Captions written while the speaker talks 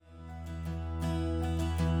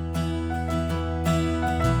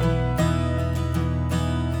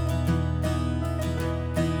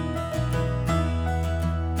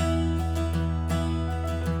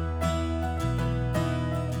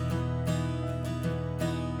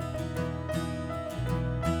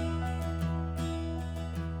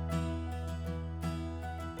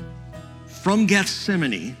From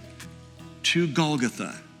Gethsemane to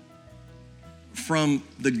Golgotha, from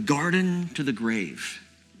the garden to the grave,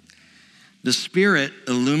 the Spirit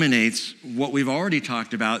illuminates what we've already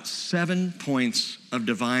talked about, 7 points of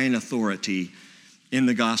divine authority in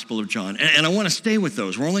the Gospel of John. And I want to stay with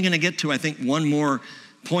those. We're only going to get to, I think, one more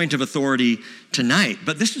point of authority tonight.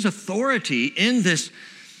 But this is authority in this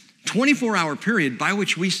 24-hour period by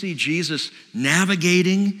which we see Jesus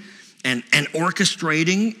navigating and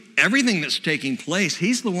orchestrating everything that's taking place.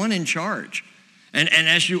 He's the one in charge. And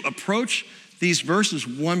as you approach these verses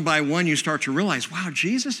one by one, you start to realize, wow,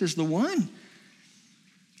 Jesus is the one.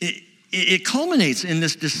 It culminates in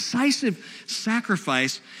this decisive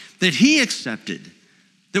sacrifice that he accepted,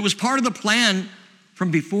 that was part of the plan from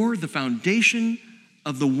before the foundation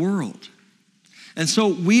of the world. And so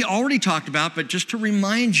we already talked about, but just to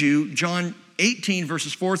remind you, John 18,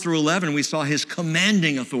 verses 4 through 11, we saw his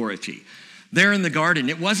commanding authority there in the garden.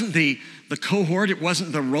 It wasn't the cohort, it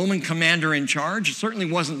wasn't the Roman commander in charge, it certainly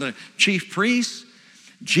wasn't the chief priest.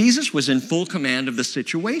 Jesus was in full command of the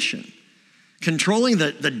situation, controlling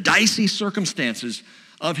the dicey circumstances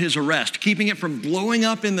of his arrest, keeping it from blowing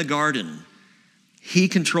up in the garden. He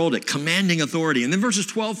controlled it, commanding authority. And then verses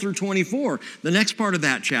 12 through 24, the next part of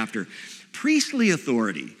that chapter, priestly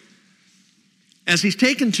authority. As he's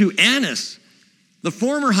taken to Annas, the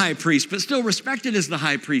former high priest, but still respected as the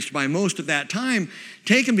high priest by most of that time,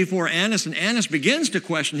 taken before Annas, and Annas begins to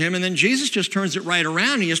question him, and then Jesus just turns it right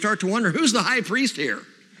around, and you start to wonder, who's the high priest here?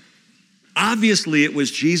 Obviously, it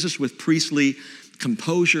was Jesus with priestly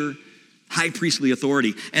composure, high priestly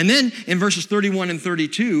authority. And then in verses 31 and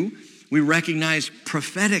 32, we recognize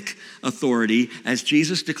prophetic authority as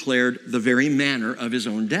Jesus declared the very manner of his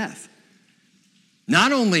own death.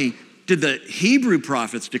 Not only did the Hebrew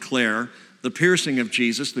prophets declare the piercing of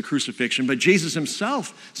Jesus, the crucifixion, but Jesus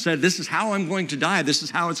himself said, this is how I'm going to die. This is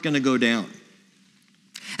how it's going to go down.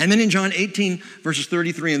 And then in John 18, verses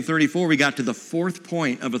 33 and 34, we got to the fourth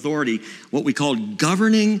point of authority, what we call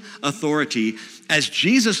governing authority, as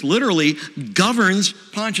Jesus literally governs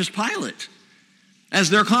Pontius Pilate as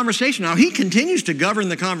their conversation. Now, he continues to govern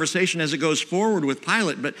the conversation as it goes forward with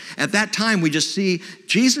Pilate, but at that time, we just see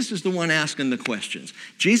Jesus is the one asking the questions.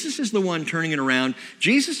 Jesus is the one turning it around.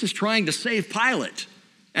 Jesus is trying to save Pilate,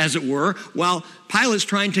 as it were, while Pilate's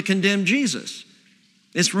trying to condemn Jesus.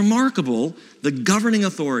 It's remarkable, the governing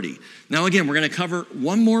authority. Now, again, we're going to cover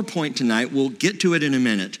one more point tonight. We'll get to it in a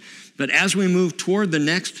minute. But as we move toward the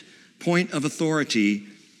next point of authority,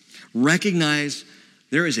 recognize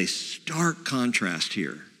there is a stark contrast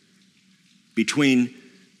here between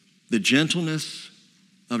the gentleness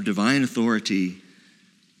of divine authority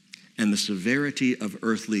and the severity of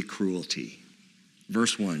earthly cruelty.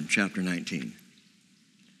 Verse 1, chapter 19.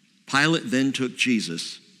 Pilate then took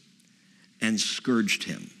Jesus and scourged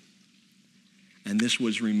him. And this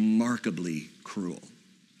was remarkably cruel.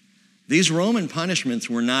 These Roman punishments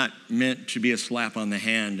were not meant to be a slap on the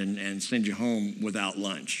hand and send you home without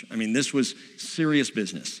lunch. I mean, this was serious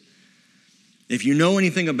business. If you know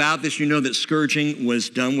anything about this, you know that scourging was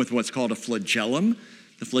done with what's called a flagellum.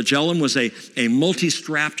 The flagellum was a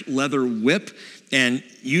multi-strapped leather whip, and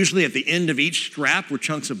usually at the end of each strap were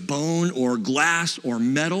chunks of bone or glass or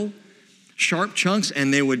metal, sharp chunks,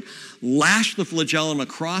 and they would lash the flagellum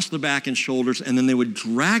across the back and shoulders, and then they would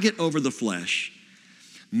drag it over the flesh,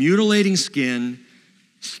 mutilating skin,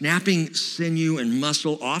 snapping sinew and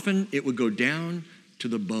muscle. Often it would go down to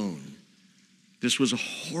the bone. This was a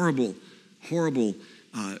horrible, horrible,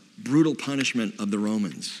 brutal punishment of the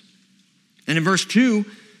Romans. And in verse 2,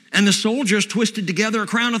 and the soldiers twisted together a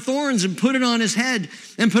crown of thorns and put it on his head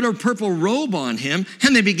and put a purple robe on him.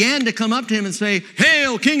 And they began to come up to him and say,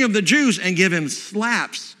 "Hail, King of the Jews," and give him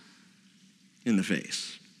slaps in the face.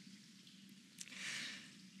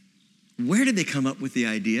 Where did they come up with the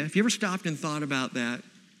idea? Have you ever stopped and thought about that?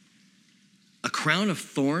 A crown of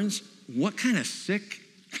thorns? What kind of sick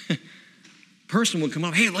person would come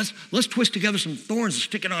up? Hey, let's twist together some thorns and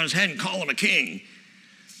stick it on his head and call him a king.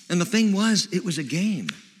 And the thing was, it was a game.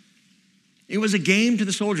 It was a game to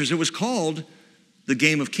the soldiers. It was called the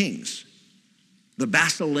Game of Kings, the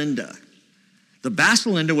Basilinda. The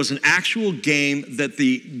Basilinda was an actual game that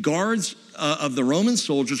the guards of the Roman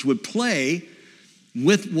soldiers would play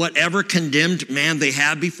with whatever condemned man they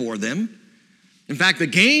had before them. In fact, the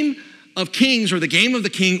game of kings, or the game of the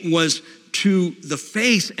king, was to the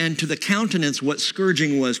face and to the countenance what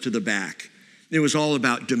scourging was to the back. It was all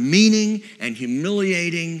about demeaning and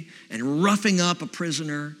humiliating and roughing up a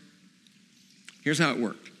prisoner. Here's how it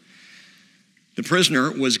worked. The prisoner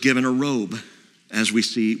was given a robe, as we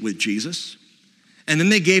see with Jesus, And then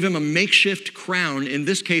they gave him a makeshift crown. In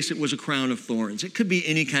this case, it was a crown of thorns. It could be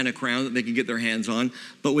any kind of crown that they could get their hands on,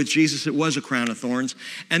 but with Jesus, it was a crown of thorns.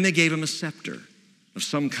 And they gave him a scepter of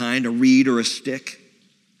some kind, a reed or a stick.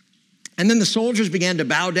 And then the soldiers began to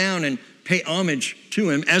bow down and pay homage to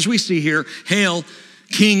him. As we see here, "Hail,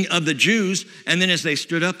 King of the Jews." And then as they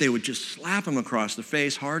stood up, they would just slap him across the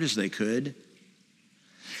face hard as they could.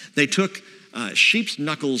 They took sheep's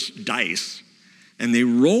knuckles dice, and they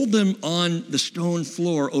rolled them on the stone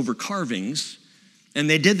floor over carvings. And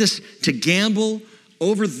they did this to gamble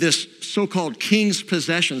over this so-called king's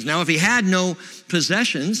possessions. Now, if he had no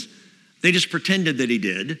possessions, they just pretended that he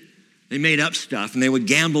did. They made up stuff, and they would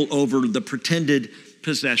gamble over the pretended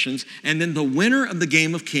possessions. And then the winner of the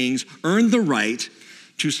game of kings earned the right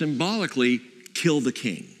to symbolically kill the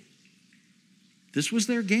king. This was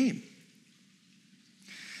their game.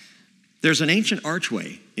 There's an ancient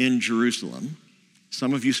archway in Jerusalem.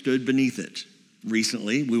 Some of you stood beneath it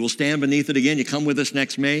recently. We will stand beneath it again. You come with us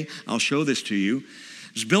next May. I'll show this to you.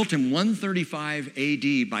 It was built in 135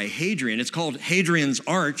 AD by Hadrian. It's called Hadrian's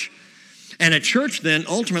Arch. And a church then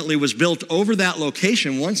ultimately was built over that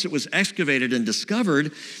location once it was excavated and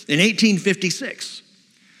discovered in 1856.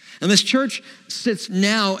 And this church sits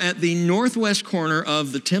now at the northwest corner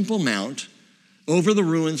of the Temple Mount over the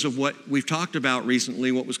ruins of what we've talked about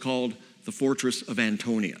recently, what was called the Fortress of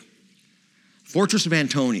Antonia. Fortress of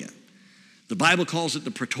Antonia. The Bible calls it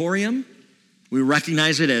the Praetorium. We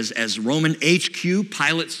recognize it as Roman HQ,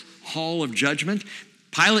 Pilate's Hall of Judgment.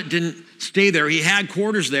 Pilate didn't stay there. He had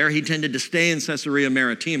quarters there. He tended to stay in Caesarea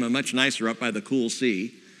Maritima, much nicer up by the cool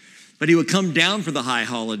sea. But he would come down for the high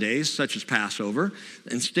holidays, such as Passover,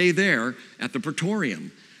 and stay there at the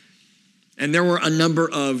Praetorium. And there were a number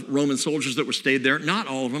of Roman soldiers that were stayed there. Not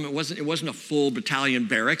all of them. It wasn't a full battalion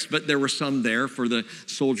barracks, but there were some there for the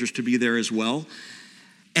soldiers to be there as well.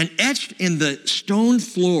 And etched in the stone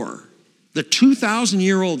floor, the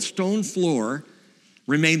 2,000-year-old stone floor,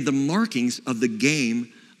 remained the markings of the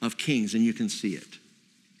game of kings, and you can see it.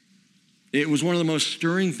 It was one of the most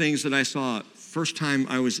stirring things that I saw first time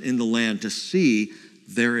I was in the land, to see,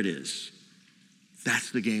 there it is.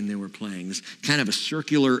 That's the game they were playing. This kind of a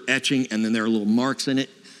circular etching, and then there are little marks in it,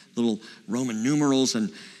 little Roman numerals,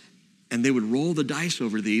 and they would roll the dice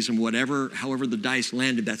over these, and however the dice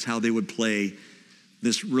landed, that's how they would play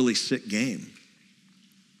this really sick game.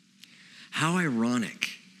 How ironic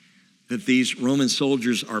that these Roman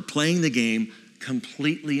soldiers are playing the game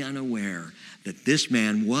completely unaware that this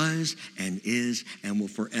man was and is and will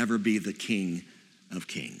forever be the King of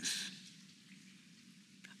Kings.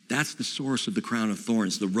 That's the source of the crown of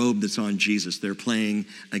thorns, the robe that's on Jesus. They're playing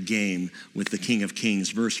a game with the King of Kings.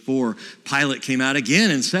 Verse 4, Pilate came out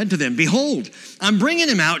again and said to them, "Behold, I'm bringing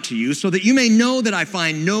him out to you so that you may know that I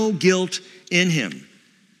find no guilt in him."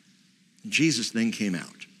 Jesus then came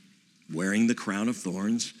out, wearing the crown of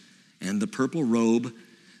thorns and the purple robe.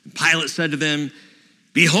 And Pilate said to them,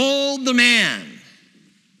 "Behold the man."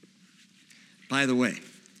 By the way,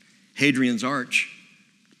 Hadrian's Arch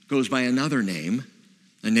goes by another name,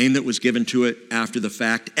 a name that was given to it after the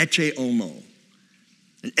fact, Ecce Homo.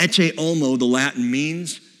 And Ecce Homo, the Latin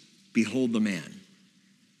means, behold the man.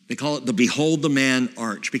 They call it the Behold the Man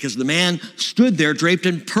Arch because the man stood there draped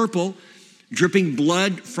in purple, dripping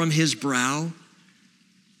blood from his brow.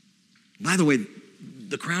 By the way,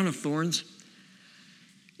 the crown of thorns,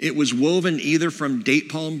 it was woven either from date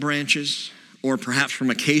palm branches or perhaps from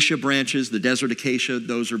acacia branches, the desert acacia.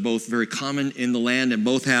 Those are both very common in the land, and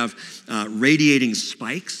both have radiating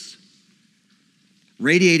spikes,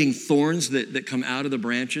 radiating thorns that come out of the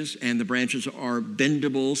branches, and the branches are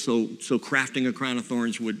bendable, so crafting a crown of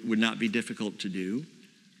thorns would not be difficult to do.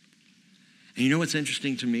 And you know what's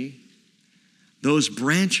interesting to me? Those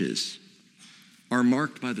branches are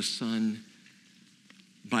marked by the son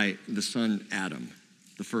Adam,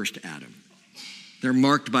 the first Adam. They're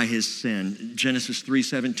marked by his sin. Genesis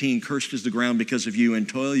 3:17, "Cursed is the ground because of you, and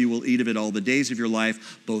toil you will eat of it all the days of your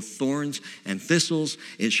life, both thorns and thistles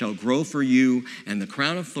it shall grow for you, and the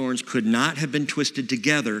crown of thorns could not have been twisted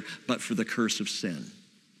together but for the curse of sin."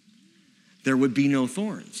 There would be no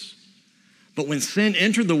thorns. But when sin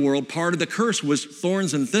entered the world, part of the curse was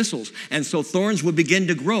thorns and thistles. And so thorns would begin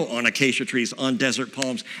to grow on acacia trees, on desert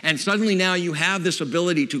palms. And suddenly now you have this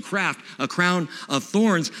ability to craft a crown of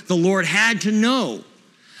thorns. The Lord had to know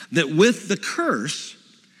that with the curse,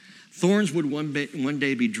 thorns would one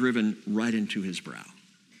day be driven right into his brow.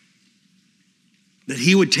 That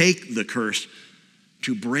he would take the curse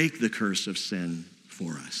to break the curse of sin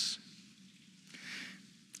for us.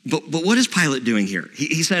 But what is Pilate doing here?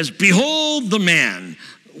 He says, "Behold the man."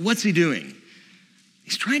 What's he doing?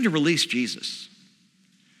 He's trying to release Jesus.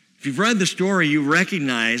 If you've read the story, you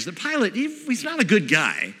recognize that Pilate, he's not a good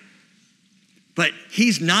guy, but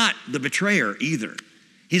he's not the betrayer either.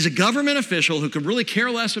 He's a government official who could really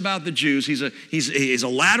care less about the Jews. He's a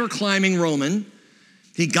ladder-climbing Roman.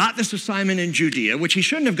 He got this assignment in Judea, which he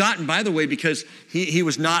shouldn't have gotten, by the way, because he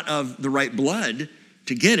was not of the right blood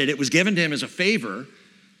to get it. It was given to him as a favor.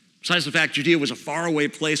 Besides the fact Judea was a faraway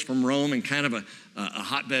place from Rome and kind of a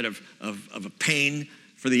hotbed of a pain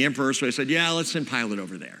for the emperor. So he said, yeah, let's send Pilate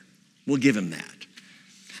over there. We'll give him that.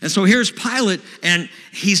 And so here's Pilate, and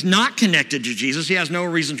he's not connected to Jesus. He has no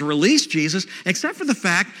reason to release Jesus, except for the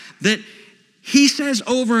fact that he says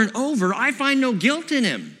over and over, I find no guilt in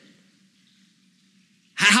him.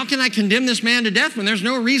 How can I condemn this man to death when there's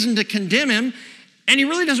no reason to condemn him? And he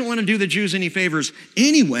really doesn't want to do the Jews any favors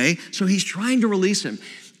anyway, so he's trying to release him.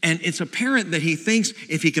 And it's apparent that he thinks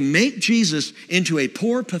if he can make Jesus into a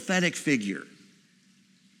poor, pathetic figure,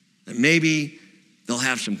 that maybe they'll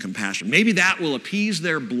have some compassion. Maybe that will appease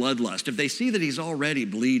their bloodlust. If they see that he's already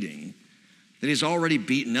bleeding, that he's already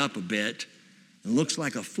beaten up a bit, and looks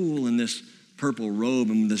like a fool in this purple robe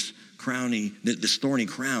and this thorny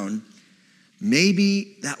crown,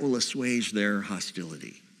 maybe that will assuage their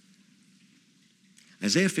hostility.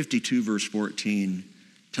 Isaiah 52, verse 14,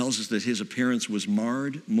 tells us that his appearance was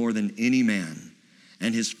marred more than any man,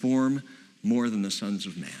 and his form more than the sons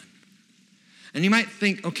of man. And you might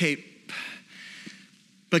think, okay,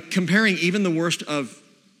 but comparing even the worst of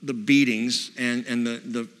the beatings and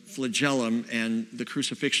the flagellum and the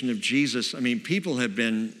crucifixion of Jesus, I mean, people have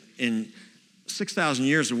been, in 6,000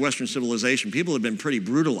 years of Western civilization, people have been pretty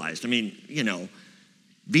brutalized. I mean,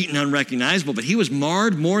 beaten unrecognizable, but he was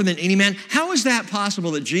marred more than any man. How is that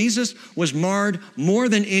possible that Jesus was marred more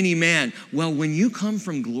than any man? Well, when you come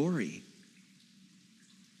from glory,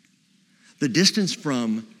 the distance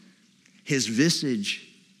from his visage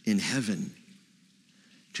in heaven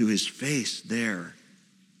to his face there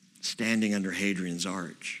standing under Hadrian's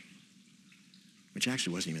Arch, which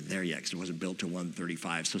actually wasn't even there yet because it wasn't built to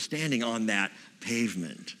 135. So standing on that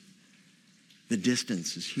pavement, the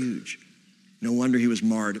distance is huge. No wonder he was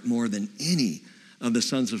marred more than any of the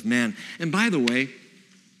sons of man. And by the way,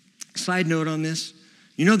 side note on this,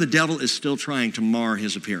 the devil is still trying to mar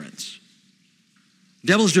his appearance. The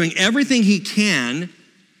devil's doing everything he can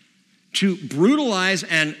to brutalize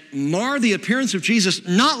and mar the appearance of Jesus,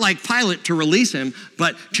 not like Pilate to release him,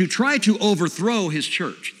 but to try to overthrow his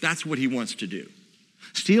church. That's what he wants to do.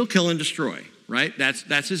 Steal, kill, and destroy, right?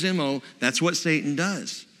 That's his MO. That's what Satan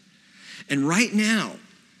does. And right now,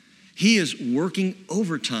 he is working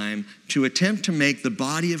overtime to attempt to make the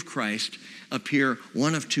body of Christ appear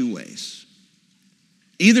one of two ways.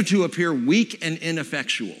 Either to appear weak and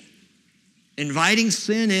ineffectual, inviting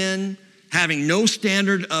sin in, having no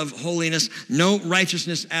standard of holiness, no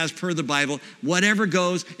righteousness as per the Bible. Whatever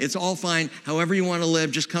goes, it's all fine. However you want to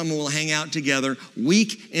live, just come and we'll hang out together.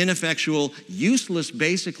 Weak, ineffectual, useless,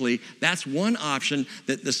 basically. That's one option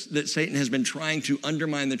that Satan has been trying to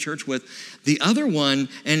undermine the church with. The other one,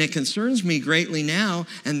 and it concerns me greatly now,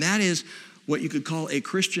 and that is what you could call a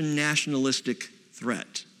Christian nationalistic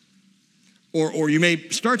threat. Or you may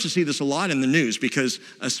start to see this a lot in the news because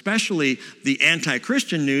especially the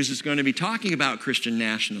anti-Christian news is going to be talking about Christian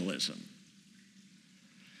nationalism.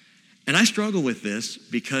 And I struggle with this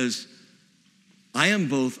because I am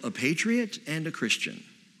both a patriot and a Christian.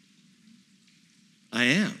 I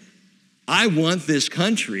am. I want this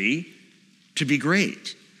country to be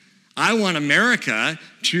great. I want America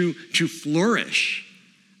to flourish.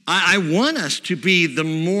 I want us to be the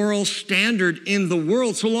moral standard in the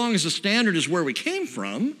world, so long as the standard is where we came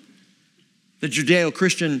from, the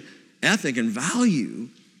Judeo-Christian ethic and value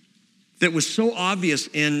that was so obvious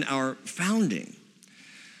in our founding.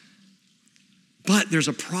 But there's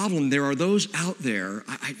a problem. There are those out there.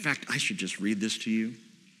 In fact, I should just read this to you.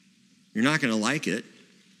 You're not going to like it,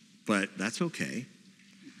 but that's okay.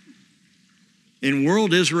 In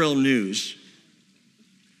World Israel News,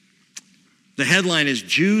 the headline is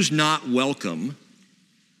Jews Not Welcome.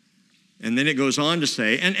 And then it goes on to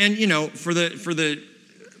say,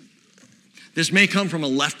 this may come from a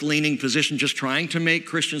left-leaning position just trying to make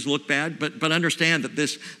Christians look bad, but understand that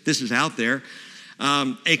this is out there.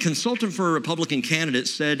 A consultant for a Republican candidate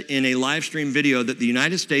said in a live stream video that the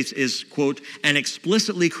United States is, quote, an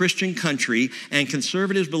explicitly Christian country and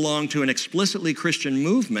conservatives belong to an explicitly Christian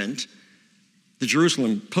movement. The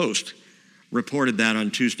Jerusalem Post reported that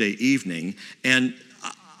on Tuesday evening. And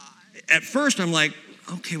at first I'm like,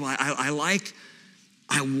 okay, well, I like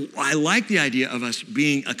the idea of us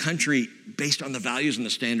being a country based on the values and the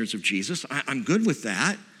standards of Jesus. I'm good with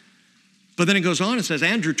that. But then it goes on and says,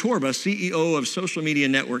 Andrew Torba, CEO of social media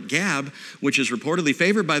network Gab, which is reportedly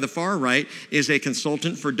favored by the far right, is a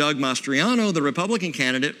consultant for Doug Mastriano, the Republican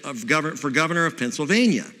candidate for governor of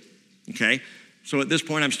Pennsylvania. Okay, so at this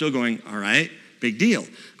point I'm still going, all right, big deal.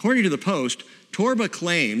 According to the Post, Torba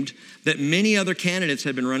claimed that many other candidates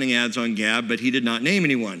had been running ads on Gab, but he did not name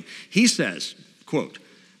anyone. He says, quote,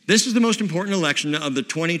 "This is the most important election of the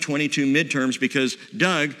 2022 midterms because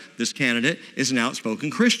Doug, this candidate, is an outspoken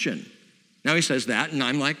Christian." Now he says that, and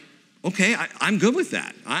I'm like, okay, I'm good with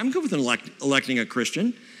that. I'm good with electing a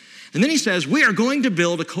Christian. And then he says, "We are going to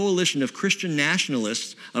build a coalition of Christian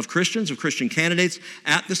nationalists, of Christian candidates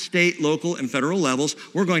at the state, local, and federal levels.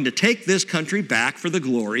 We're going to take this country back for the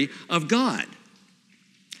glory of God."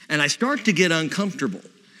 And I start to get uncomfortable.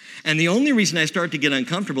 And the only reason I start to get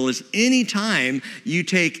uncomfortable is anytime you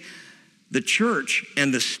take the church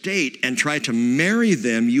and the state and try to marry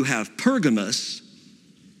them, you have Pergamos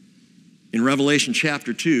in Revelation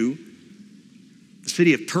chapter 2, the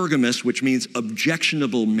city of Pergamos, which means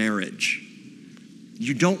objectionable marriage.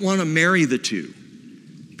 You don't want to marry the two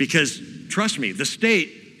because, trust me, the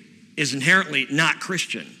state is inherently not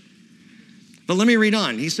Christian. But let me read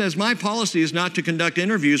on. He says, "My policy is not to conduct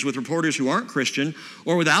interviews with reporters who aren't Christian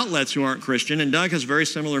or with outlets who aren't Christian." And Doug has a very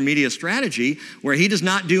similar media strategy where he does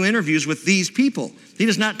not do interviews with these people. He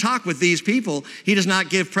does not talk with these people. He does not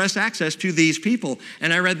give press access to these people.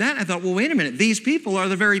 And I read that and I thought, well, wait a minute. These people are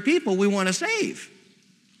the very people we want to save.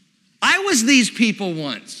 I was these people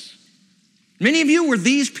once. Many of you were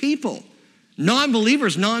these people.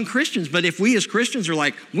 Non-believers, non-Christians. But if we as Christians are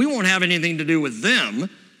like, we won't have anything to do with them,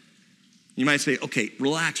 you might say, okay,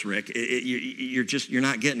 relax, Rick. You're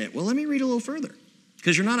not getting it. Well, let me read a little further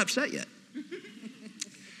because you're not upset yet.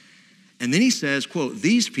 And then he says, quote,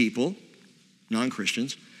 "These people,"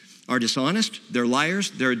 non-Christians, "are dishonest, they're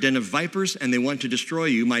liars, they're a den of vipers, and they want to destroy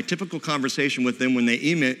you. My typical conversation with them when they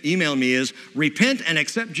email me is, repent and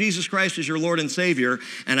accept Jesus Christ as your Lord and Savior,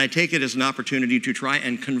 and I take it as an opportunity to try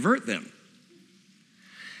and convert them."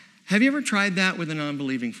 Have you ever tried that with a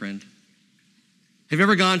non-believing friend? Have you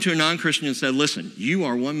ever gone to a non-Christian and said, "Listen, you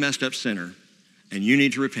are one messed up sinner, and you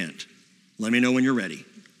need to repent. Let me know when you're ready"?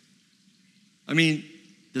 I mean,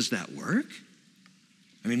 does that work?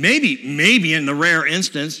 I mean, maybe in the rare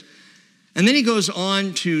instance. And then he goes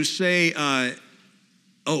on to say,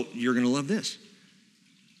 oh, you're going to love this.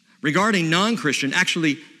 Regarding non-Christian,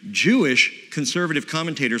 actually Jewish conservative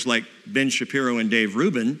commentators like Ben Shapiro and Dave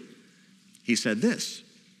Rubin, he said this: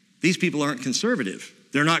 "These people aren't conservative.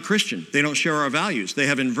 They're not Christian. They don't share our values. They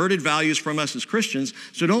have inverted values from us as Christians.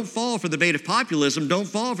 So don't fall for the bait of populism. Don't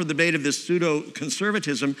fall for the bait of this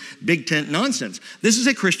pseudo-conservatism, big tent nonsense. This is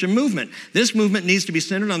a Christian movement. This movement needs to be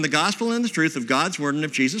centered on the gospel and the truth of God's word and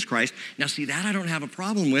of Jesus Christ." Now, see, that I don't have a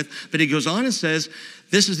problem with. But he goes on and says,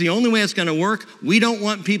 this is the only way it's going to work. We don't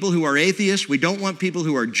want people who are atheists. We don't want people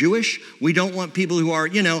who are Jewish. We don't want people who are,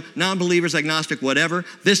 non-believers, agnostic, whatever.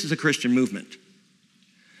 This is a Christian movement.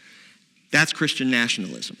 That's Christian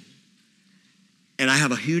nationalism. And I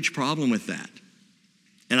have a huge problem with that.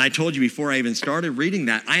 And I told you before I even started reading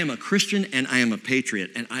that, I am a Christian and I am a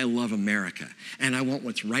patriot and I love America and I want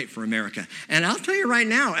what's right for America. And I'll tell you right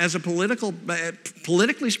now, as a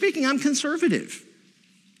politically speaking, I'm conservative.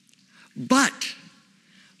 But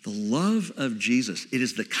the love of Jesus, it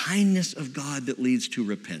is the kindness of God that leads to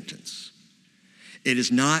repentance. It is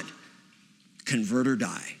not convert or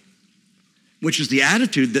die, which is the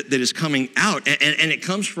attitude that is coming out. And it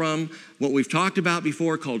comes from what we've talked about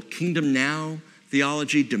before called kingdom now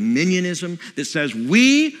theology, dominionism, that says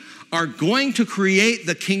we are going to create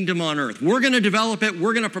the kingdom on earth. We're going to develop it.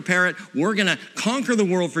 We're going to prepare it. We're going to conquer the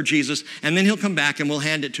world for Jesus. And then he'll come back and we'll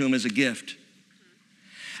hand it to him as a gift.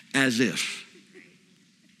 As if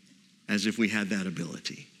we had that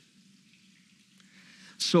ability.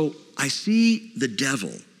 So I see the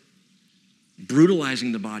devil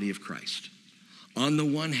brutalizing the body of Christ. On the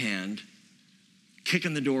one hand,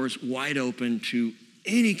 kicking the doors wide open to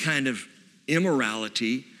any kind of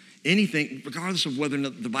immorality, anything, regardless of whether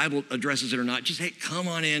the Bible addresses it or not. Just, hey, come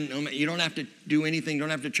on in. You don't have to do anything. Don't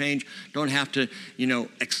have to change. Don't have to,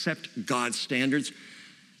 accept God's standards.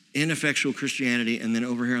 Ineffectual Christianity. And then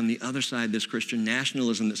over here on the other side, this Christian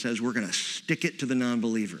nationalism that says we're going to stick it to the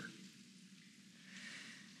non-believer.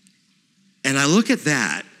 And I look at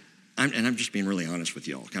that, and I'm just being really honest with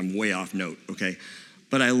y'all. I'm way off note, okay?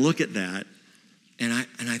 But I look at that, and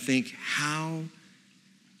I think, how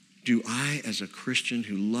do I, as a Christian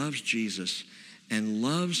who loves Jesus and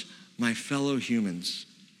loves my fellow humans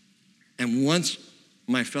and wants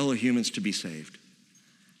my fellow humans to be saved,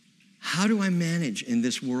 How do I manage in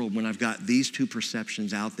this world when I've got these two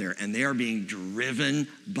perceptions out there and they are being driven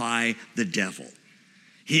by the devil?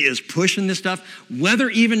 He is pushing this stuff, whether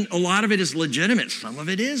even a lot of it is legitimate. Some of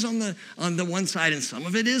it is on the one side and some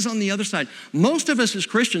of it is on the other side. Most of us as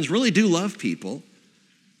Christians really do love people.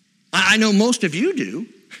 I know most of you do.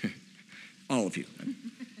 All of you.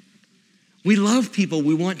 We love people.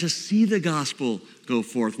 We want to see the gospel go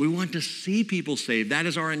forth. We want to see people saved. That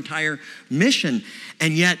is our entire mission.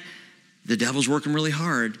 And yet, the devil's working really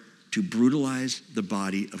hard to brutalize the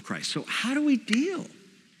body of Christ. So how do we deal?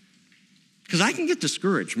 Because I can get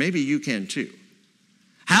discouraged. Maybe you can too.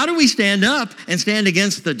 How do we stand up and stand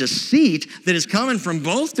against the deceit that is coming from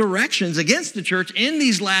both directions against the church in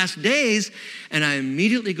these last days? And I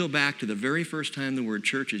immediately go back to the very first time the word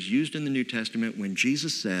church is used in the New Testament when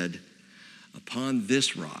Jesus said, "Upon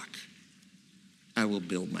this rock, I will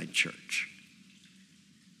build my church.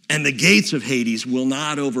 And the gates of Hades will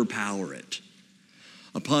not overpower it.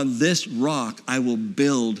 Upon this rock, I will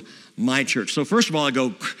build my church." So first of all, I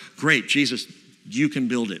go, great, Jesus, you can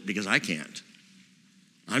build it because I can't.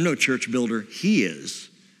 I'm no church builder, he is.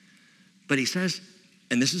 But he says,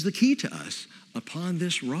 and this is the key to us, upon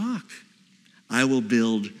this rock, I will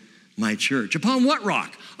build my church. Upon what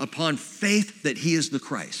rock? Upon faith that he is the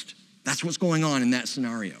Christ. That's what's going on in that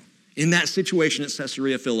scenario. In that situation at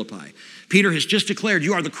Caesarea Philippi. Peter has just declared,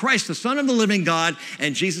 "You are the Christ, the Son of the living God."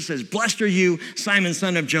 And Jesus says, "Blessed are you, Simon,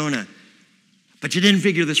 son of Jonah. But you didn't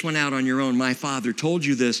figure this one out on your own. My Father told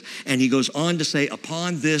you this." And he goes on to say,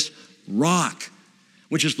 upon this rock,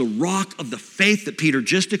 which is the rock of the faith that Peter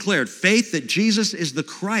just declared, faith that Jesus is the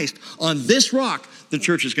Christ. On this rock, the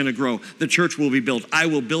church is going to grow. The church will be built. I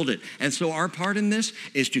will build it. And so our part in this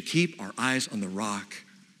is to keep our eyes on the rock,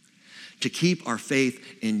 to keep our faith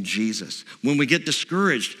in Jesus. When we get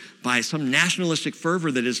discouraged by some nationalistic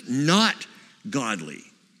fervor that is not godly,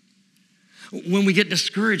 when we get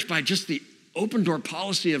discouraged by just the open door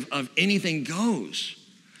policy of anything goes,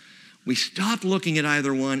 we stop looking at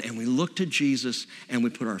either one and we look to Jesus and we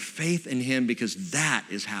put our faith in him because that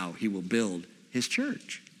is how he will build his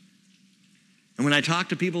church. And when I talk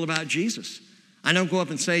to people about Jesus, I don't go up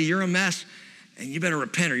and say, "You're a mess and you better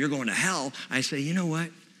repent or you're going to hell." I say, "You know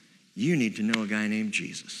what? You need to know a guy named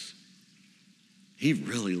Jesus. He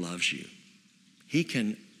really loves you. He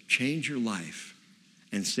can change your life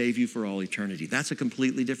and save you for all eternity." That's a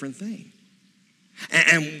completely different thing.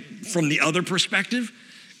 And from the other perspective,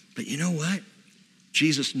 but you know what?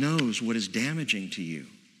 Jesus knows what is damaging to you.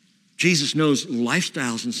 Jesus knows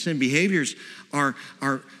lifestyles and sin behaviors are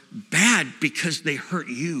bad because they hurt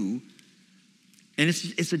you. And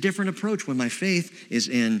it's a different approach when my faith is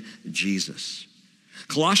in Jesus.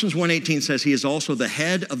 Colossians 1:18 says he is also the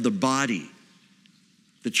head of the body,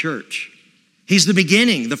 the church. He's the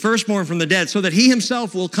beginning, the firstborn from the dead, so that he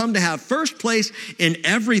himself will come to have first place in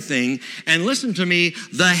everything. And listen to me,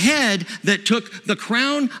 the head that took the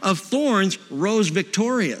crown of thorns rose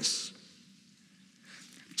victorious.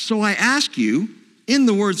 So I ask you, in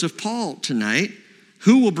the words of Paul tonight,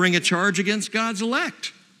 who will bring a charge against God's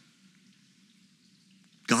elect?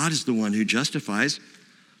 God is the one who justifies.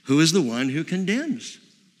 Who is the one who condemns?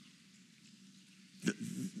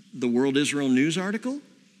 The World Israel News article?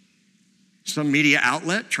 Some media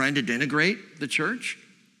outlet trying to denigrate the church?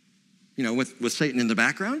 You know, with Satan in the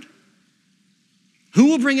background? Who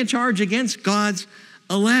will bring a charge against God's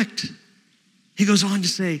elect? He goes on to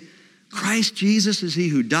say, Christ Jesus is he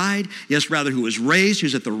who died, yes, rather who was raised,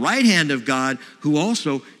 who's at the right hand of God, who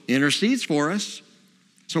also intercedes for us.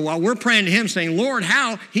 So while we're praying to him saying, "Lord,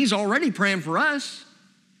 how?" He's already praying for us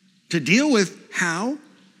to deal with how.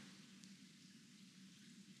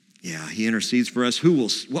 Yeah, he intercedes for us. Who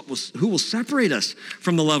will separate us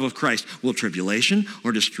from the love of Christ? Will tribulation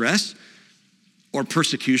or distress or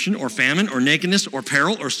persecution or famine or nakedness or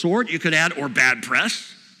peril or sword? You could add, or bad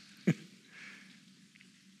press.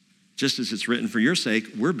 Just as it's written, for your sake,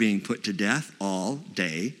 we're being put to death all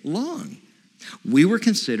day long. We were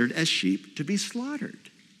considered as sheep to be slaughtered.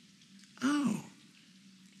 Oh.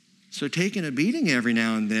 So taking a beating every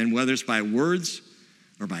now and then, whether it's by words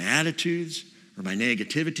or by attitudes or by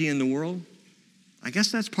negativity in the world, I guess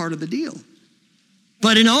that's part of the deal.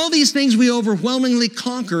 But in all these things, we overwhelmingly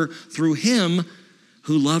conquer through him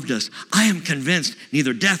who loved us. I am convinced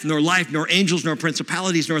neither death, nor life, nor angels, nor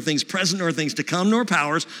principalities, nor things present, nor things to come, nor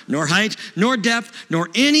powers, nor height, nor depth, nor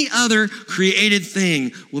any other created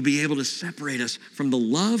thing will be able to separate us from the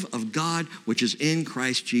love of God, which is in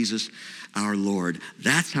Christ Jesus our Lord.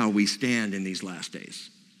 That's how we stand in these last days.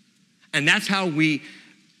 And that's how we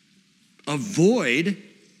avoid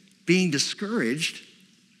being discouraged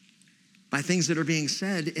by things that are being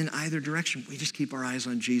said in either direction. We just keep our eyes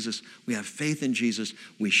on Jesus. We have faith in Jesus.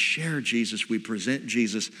 We share Jesus. We present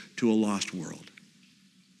Jesus to a lost world.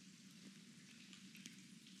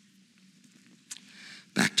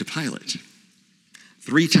 Back to Pilate.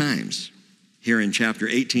 3 times here in chapter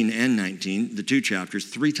 18 and 19, the 2 chapters,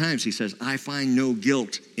 3 times he says, I find no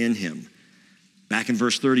guilt in him. Back in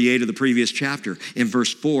verse 38 of the previous chapter, in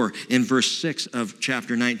verse 4, in verse 6 of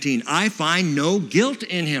chapter 19, I find no guilt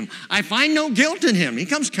in him. I find no guilt in him. He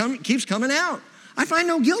keeps coming out. I find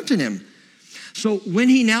no guilt in him. So when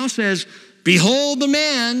he now says, behold the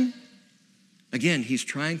man, again, he's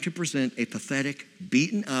trying to present a pathetic,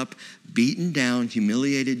 beaten up, beaten down,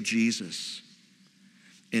 humiliated Jesus.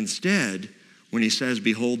 Instead, when he says,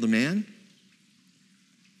 behold the man,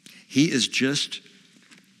 he is just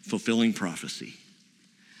fulfilling prophecy.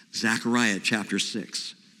 Zechariah chapter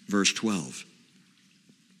 6, verse 12.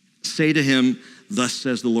 Say to him, thus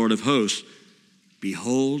says the Lord of hosts,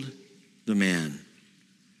 behold the man,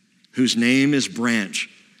 whose name is Branch.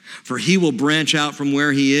 For he will branch out from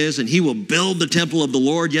where he is, and he will build the temple of the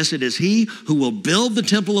Lord. Yes, it is he who will build the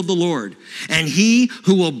temple of the Lord, and he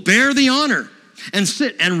who will bear the honor and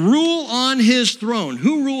sit and rule on his throne.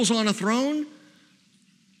 Who rules on a throne?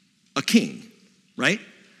 A king, right?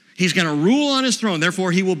 He's going to rule on his throne,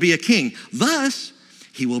 therefore he will be a king. Thus,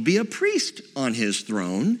 he will be a priest on his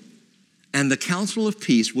throne, and the council of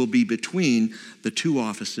peace will be between the 2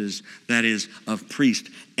 offices, that is, of priest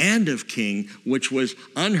and of king, which was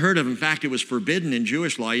unheard of. In fact, it was forbidden in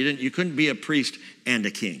Jewish law. You couldn't be a priest and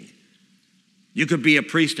a king. You could be a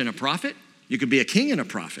priest and a prophet. You could be a king and a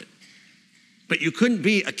prophet. But you couldn't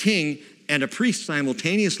be a king and a priest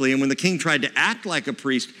simultaneously. And when the king tried to act like a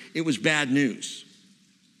priest, it was bad news.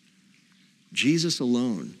 Jesus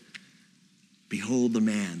alone, behold the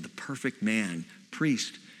man, the perfect man,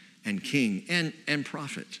 priest and king and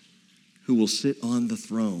prophet, who will sit on the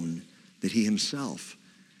throne that he himself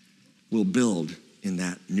will build in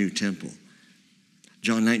that new temple.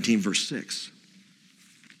 John 19, verse 6.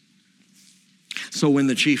 So when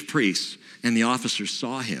the chief priests and the officers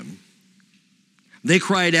saw him, they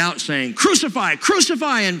cried out saying, crucify,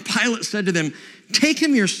 crucify. And Pilate said to them, take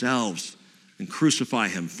him yourselves and crucify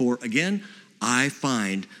him. For again, I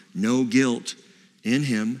find no guilt in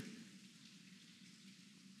him.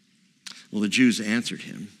 Well, the Jews answered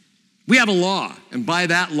him, we have a law, and by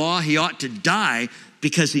that law he ought to die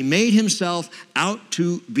because he made himself out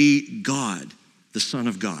to be God, the Son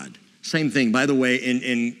of God. Same thing, by the way,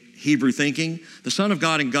 in Hebrew thinking, the Son of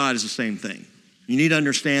God and God is the same thing. You need to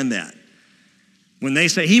understand that. When they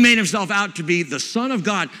say he made himself out to be the Son of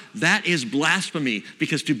God, that is blasphemy,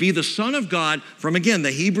 because to be the Son of God, from again,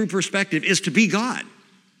 the Hebrew perspective, is to be God,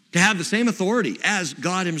 to have the same authority as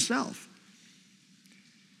God himself.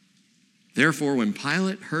 Therefore, when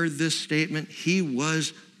Pilate heard this statement, he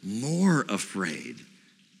was more afraid.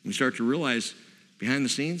 We start to realize behind the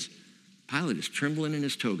scenes, Pilate is trembling in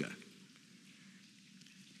his toga.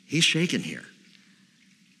 He's shaken here.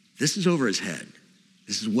 This is over his head.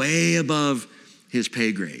 This is way above his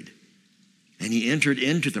pay grade. And he entered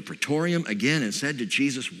into the praetorium again and said to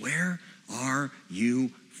Jesus, where are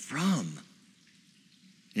you from?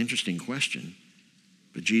 Interesting question,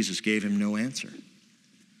 but Jesus gave him no answer.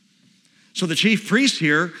 So the chief priests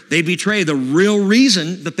here, they betray the real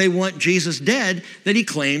reason that they want Jesus dead, that he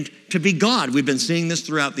claimed to be God. We've been seeing this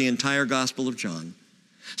throughout the entire Gospel of John.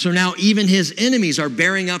 So now even his enemies are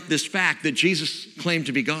bearing up this fact that Jesus claimed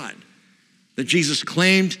to be God, that Jesus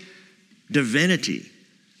claimed divinity.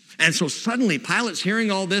 And so suddenly Pilate's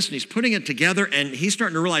hearing all this and he's putting it together and he's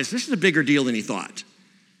starting to realize this is a bigger deal than he thought.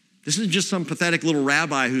 This isn't just some pathetic little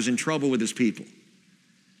rabbi who's in trouble with his people.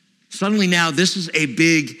 Suddenly now this is a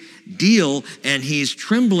big deal and he's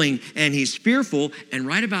trembling and he's fearful, and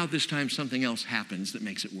right about this time something else happens that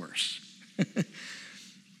makes it worse.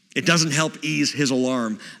 It doesn't help ease his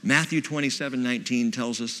alarm. Matthew 27:19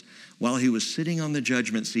 tells us, while he was sitting on the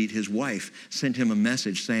judgment seat, his wife sent him a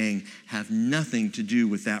message saying, have nothing to do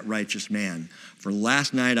with that righteous man, for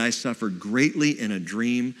last night I suffered greatly in a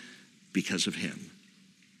dream because of him.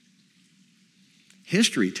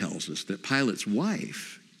 History tells us that Pilate's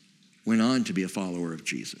wife went on to be a follower of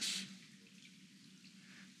Jesus.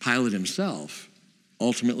 Pilate himself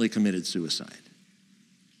ultimately committed suicide.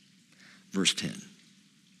 Verse 10.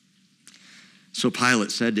 So Pilate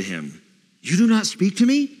said to him, you do not speak to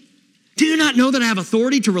me? Do you not know that I have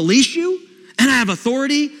authority to release you? And I have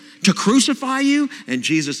authority to crucify you? And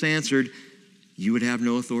Jesus answered, you would have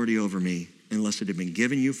no authority over me unless it had been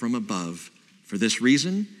given you from above. For this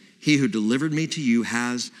reason, he who delivered me to you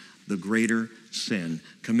has the greater sin.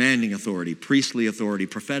 Commanding authority, priestly authority,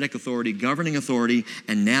 prophetic authority, governing authority,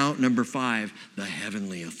 and now, number 5, the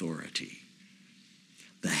heavenly authority.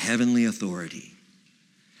 The heavenly authority.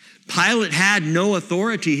 Pilate had no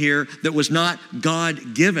authority here that was not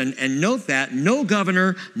God-given. And note that no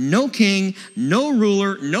governor, no king, no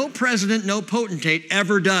ruler, no president, no potentate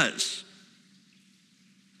ever does.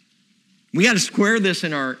 We got to square this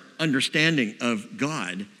in our understanding of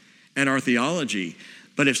God and our theology.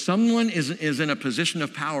 But if someone is in a position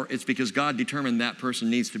of power, it's because God determined that person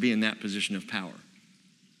needs to be in that position of power.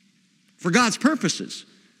 For God's purposes.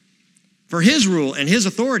 For his rule and his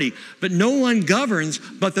authority. But no one governs,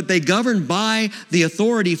 but that they govern by the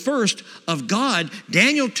authority first of God.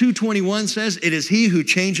 Daniel 2:21 says, it is he who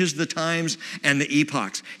changes the times and the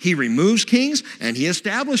epochs. He removes kings and he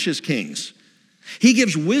establishes kings. He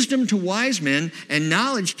gives wisdom to wise men and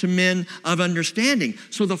knowledge to men of understanding.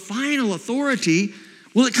 So the final authority,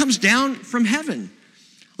 well, it comes down from heaven.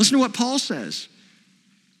 Listen to what Paul says.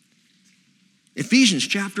 Ephesians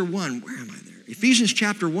chapter 1. Where am I there? Ephesians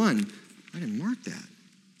chapter 1. I didn't mark that.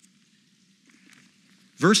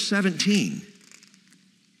 Verse 17.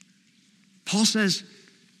 Paul says,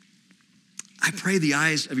 I pray the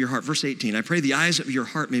eyes of your heart. Verse 18. I pray the eyes of your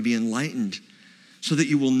heart may be enlightened so that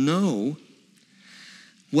you will know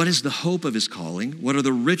what is the hope of his calling? What are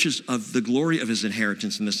the riches of the glory of his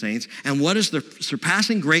inheritance in the saints? And what is the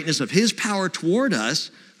surpassing greatness of his power toward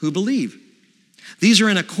us who believe? These are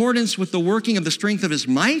in accordance with the working of the strength of his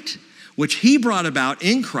might, which he brought about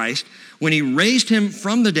in Christ when he raised him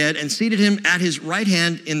from the dead and seated him at his right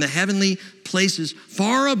hand in the heavenly places,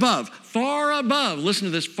 far above, listen to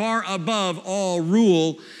this, far above all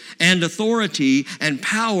rule and authority and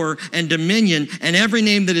power and dominion and every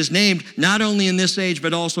name that is named, not only in this age,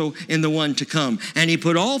 but also in the one to come. And he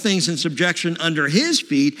put all things in subjection under his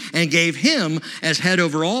feet and gave him as head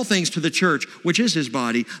over all things to the church, which is his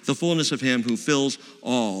body, the fullness of him who fills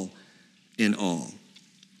all in all.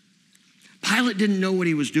 Pilate didn't know what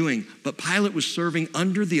he was doing, but Pilate was serving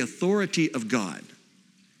under the authority of God.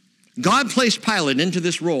 God placed Pilate into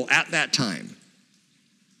this role at that time,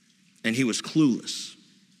 and he was clueless.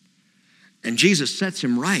 And Jesus sets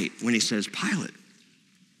him right when he says, Pilate,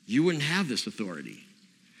 you wouldn't have this authority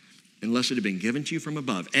unless it had been given to you from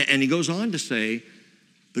above. And he goes on to say,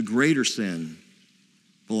 the greater sin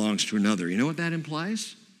belongs to another. You know what that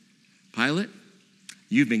implies? Pilate,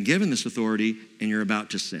 you've been given this authority and you're about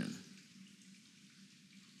to sin.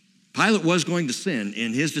 Pilate was going to sin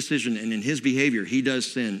in his decision and in his behavior. He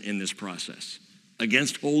does sin in this process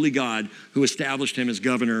against holy God who established him as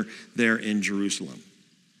governor there in Jerusalem.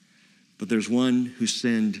 But there's one who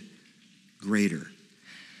sinned greater.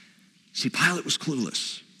 See, Pilate was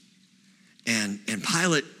clueless. And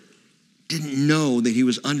Pilate didn't know that he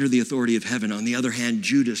was under the authority of heaven. On the other hand,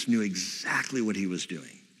 Judas knew exactly what he was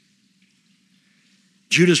doing.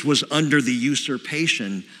 Judas was under the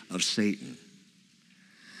usurpation of Satan.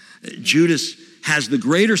 Judas has the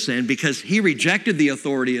greater sin because he rejected the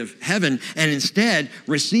authority of heaven and instead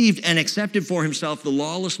received and accepted for himself the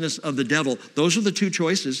lawlessness of the devil. Those are the two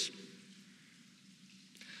choices.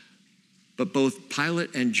 But both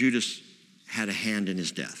Pilate and Judas had a hand in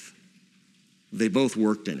his death. They both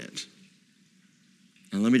worked in it.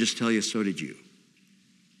 And let me just tell you, so did you.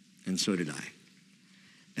 And so did I.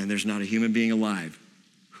 And there's not a human being alive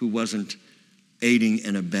who wasn't aiding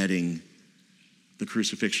and abetting the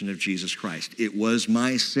crucifixion of Jesus Christ. It was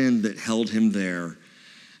my sin that held him there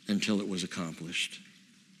until it was accomplished.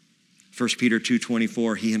 1 Peter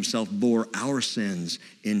 2:24, he himself bore our sins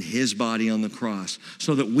in his body on the cross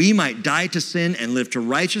so that we might die to sin and live to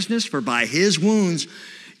righteousness, for by his wounds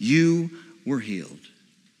you were healed.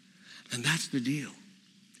 And that's the deal.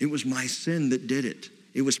 It was my sin that did it.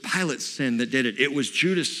 It was Pilate's sin that did it. It was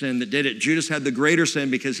Judas' sin that did it. Judas had the greater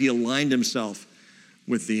sin because he aligned himself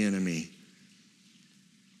with the enemy.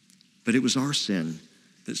 But it was our sin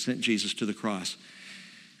that sent Jesus to the cross.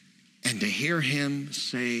 And to hear him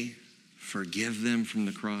say, forgive them from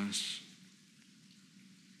the cross,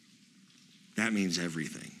 that means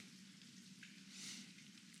everything.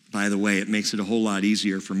 By the way, it makes it a whole lot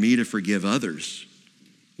easier for me to forgive others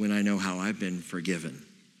when I know how I've been forgiven.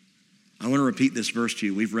 I want to repeat this verse to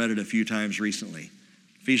you. We've read it a few times recently.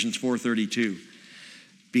 Ephesians 4:32.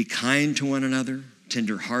 Be kind to one another,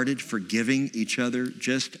 tenderhearted, forgiving each other,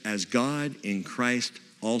 just as God in Christ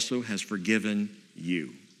also has forgiven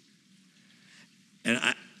you. And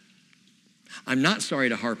I'm not sorry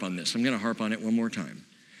to harp on this. I'm going to harp on it one more time.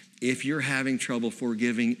 If you're having trouble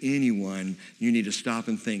forgiving anyone, you need to stop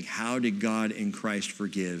and think, how did God in Christ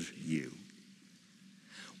forgive you?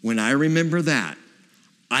 When I remember that,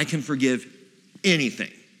 I can forgive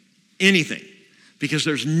anything. anything, because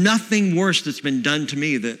there's nothing worse that's been done to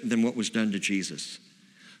me than what was done to Jesus,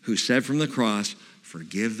 who said from the cross,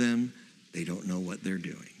 forgive them, they don't know what they're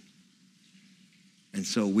doing. And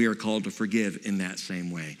so we are called to forgive in that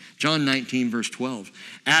same way. John 19, verse 12.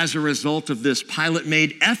 As a result of this, Pilate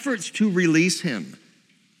made efforts to release him.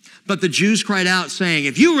 But the Jews cried out, saying,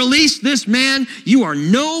 if you release this man, you are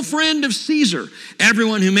no friend of Caesar.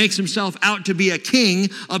 Everyone who makes himself out to be a king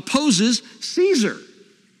opposes Caesar.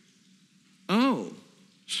 Oh,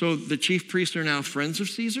 so the chief priests are now friends of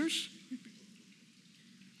Caesar's?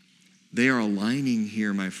 They are aligning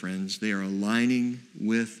here, my friends. They are aligning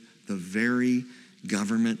with the very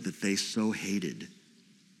government that they so hated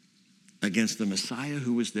against the Messiah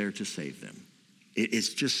who was there to save them. It's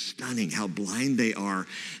just stunning how blind they are.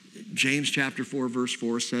 James chapter 4, verse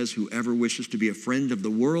 4 says, whoever wishes to be a friend of the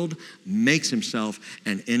world makes himself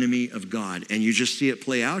an enemy of God. And you just see it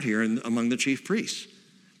play out here among the chief priests.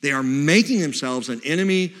 They are making themselves an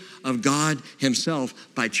enemy of God himself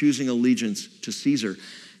by choosing allegiance to Caesar.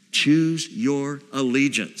 Choose your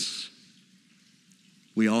allegiance.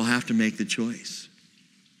 We all have to make the choice.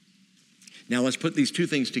 Now let's put these two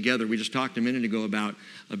things together. We just talked a minute ago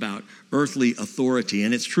about earthly authority.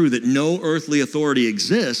 And it's true that no earthly authority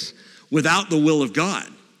exists without the will of God.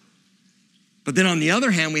 But then on the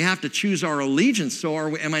other hand, we have to choose our allegiance.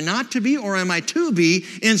 So am I not to be or am I to be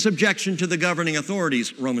in subjection to the governing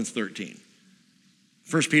authorities? Romans 13.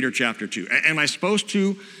 1 Peter chapter 2. Am I supposed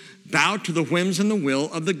to bow to the whims and the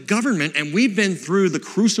will of the government? And we've been through the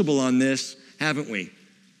crucible on this, haven't we?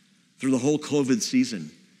 Through the whole COVID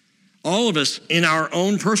season. All of us in our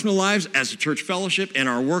own personal lives as a church fellowship and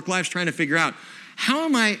our work lives trying to figure out,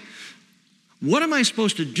 what am I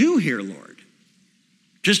supposed to do here, Lord?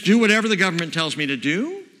 Just do whatever the government tells me to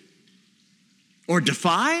do? Or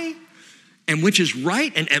defy? And which is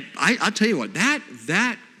right? And I'll tell you what,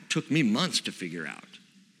 that took me months to figure out.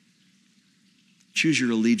 Choose your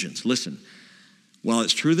allegiance. Listen, while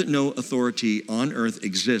it's true that no authority on earth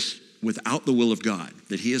exists without the will of God,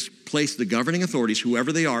 that he has placed the governing authorities,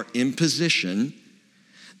 whoever they are, in position,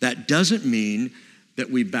 that doesn't mean that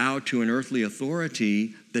we bow to an earthly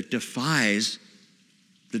authority that defies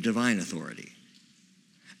the divine authority.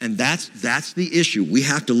 And that's the issue. We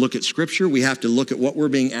have to look at Scripture. We have to look at what we're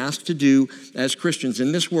being asked to do as Christians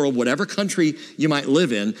in this world, whatever country you might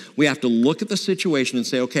live in. We have to look at the situation and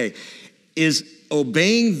say, okay, is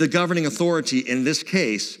obeying the governing authority in this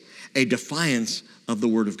case a defiance of the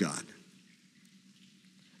Word of God?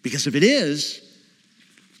 Because if it is,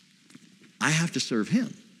 I have to serve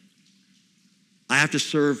him. I have to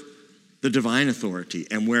serve the divine authority.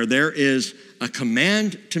 And where there is a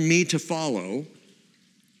command to me to follow,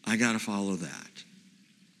 I got to follow that.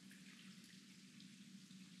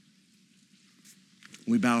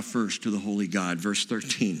 We bow first to the holy God. Verse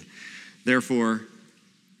 13. Therefore,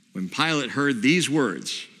 when Pilate heard these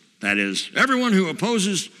words, that is, everyone who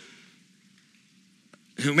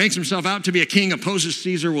makes himself out to be a king opposes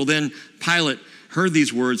Caesar. Well, then Pilate heard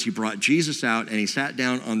these words. He brought Jesus out and he sat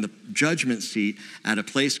down on the judgment seat at a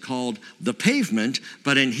place called the Pavement,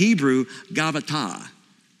 but in Hebrew, Gabbatah.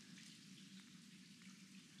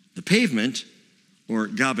 The Pavement, or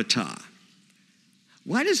Gabbatah.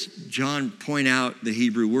 Why does John point out the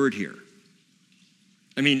Hebrew word here?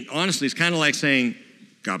 I mean, honestly, it's kind of like saying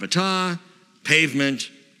Gabbatah,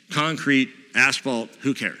 pavement, concrete, asphalt,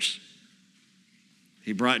 who cares?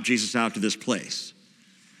 He brought Jesus out to this place.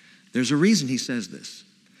 There's a reason he says this.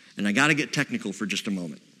 And I got to get technical for just a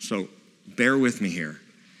moment. So bear with me here.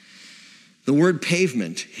 The word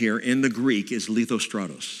pavement here in the Greek is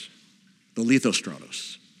lithostratos. The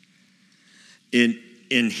lithostratos.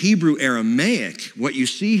 In Hebrew Aramaic, what you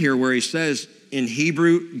see here where he says in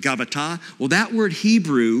Hebrew, Gabbatah, well, that word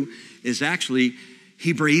Hebrew is actually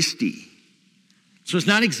Hebraisti. So it's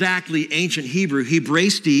not exactly ancient Hebrew.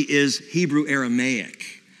 Hebraisti is Hebrew Aramaic.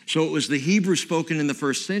 So it was the Hebrew spoken in the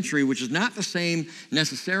first century, which is not the same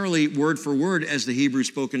necessarily word for word as the Hebrew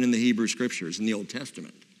spoken in the Hebrew scriptures in the Old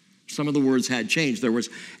Testament. Some of the words had changed. There was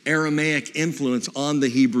Aramaic influence on the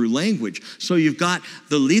Hebrew language. So you've got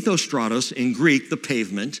the lithostratos in Greek, the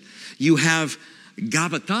pavement. You have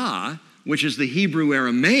Gabbatah, which is the Hebrew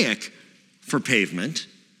Aramaic for pavement.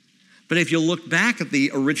 But if you look back at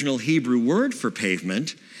the original Hebrew word for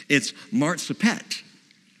pavement, it's martzapet.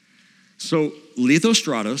 So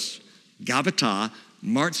lithostratos, Gabbatah,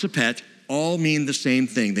 martzapet all mean the same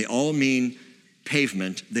thing. They all mean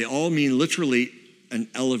pavement. They all mean literally an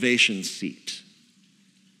elevation seat.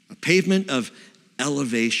 A pavement of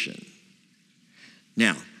elevation.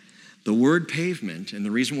 Now, the word pavement, and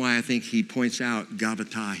the reason why I think he points out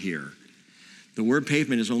Gabbatah here, the word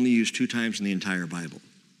pavement is only used 2 times in the entire Bible.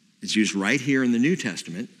 It's used right here in the New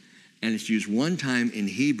Testament, and it's used one time in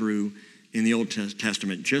Hebrew in the Old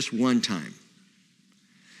Testament, just one time.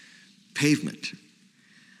 Pavement.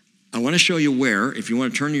 I want to show you where. If you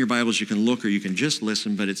want to turn to your Bibles, you can look or you can just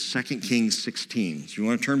listen, but it's 2 Kings 16. So you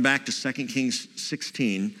want to turn back to 2 Kings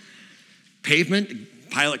 16. Pavement.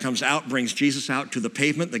 Pilate comes out, brings Jesus out to the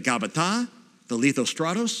pavement, the Gabbatha, the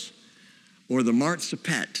Lithostratos, or the Mart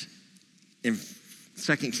Sepet in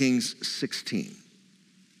 2 Kings 16.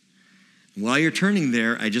 While you're turning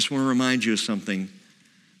there, I just want to remind you of something.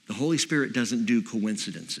 The Holy Spirit doesn't do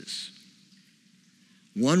coincidences.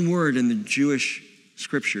 One word in the Jewish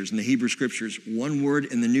scriptures, in the Hebrew scriptures, one word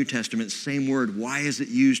in the New Testament, same word. Why is it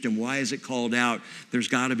used and why is it called out? There's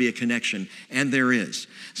got to be a connection, and there is.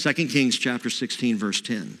 2 Kings chapter 16, verse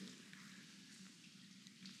 10.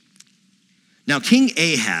 Now, King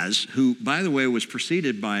Ahaz, who, by the way, was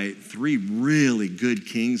preceded by 3 really good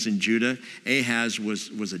kings in Judah, Ahaz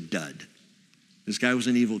was a dud. This guy was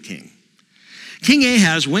an evil king. King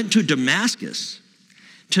Ahaz went to Damascus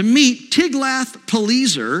to meet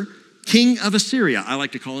Tiglath-Pileser, king of Assyria. I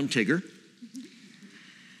like to call him Tigger.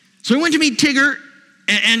 So he went to meet Tigger,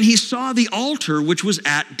 and he saw the altar which was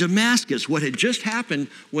at Damascus. What had just happened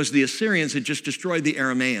was the Assyrians had just destroyed the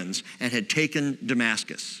Arameans and had taken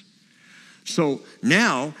Damascus. So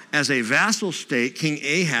now, as a vassal state, King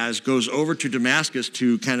Ahaz goes over to Damascus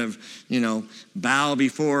to kind of, bow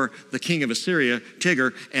before the king of Assyria,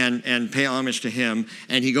 Tigger, and pay homage to him.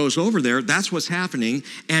 And he goes over there. That's what's happening.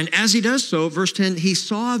 And as he does so, verse 10, he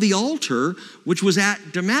saw the altar which was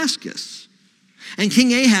at Damascus. And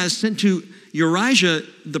King Ahaz sent to Urijah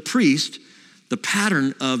the priest the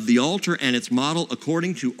pattern of the altar and its model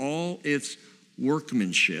according to all its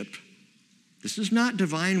workmanship. This is not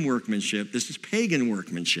divine workmanship. This is pagan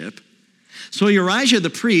workmanship. So Urijah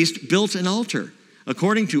the priest built an altar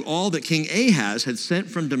according to all that King Ahaz had sent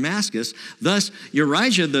from Damascus. Thus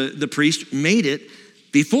Urijah the priest made it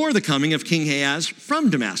before the coming of King Ahaz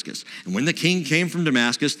from Damascus. And when the king came from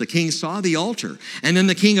Damascus, the king saw the altar. And then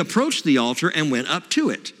the king approached the altar and went up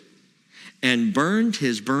to it and burned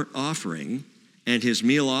his burnt offering and his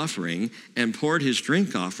meal offering, and poured his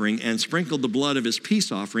drink offering, and sprinkled the blood of his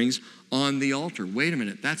peace offerings on the altar. Wait a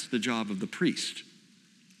minute, that's the job of the priest.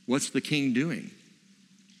 What's the king doing?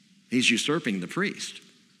 He's usurping the priest.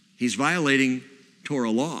 He's violating Torah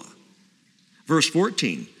law. Verse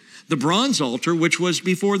 14, the bronze altar which was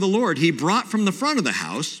before the Lord, he brought from the front of the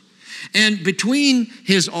house, and between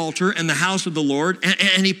his altar and the house of the Lord,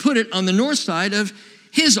 and he put it on the north side of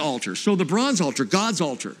his altar. So the bronze altar, God's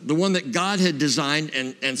altar, the one that God had designed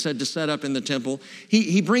and said to set up in the temple,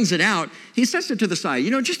 he brings it out. He sets it to the side,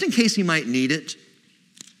 just in case he might need it.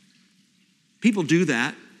 People do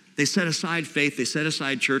that. They set aside faith, they set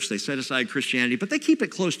aside church, they set aside Christianity, but they keep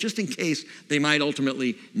it close just in case they might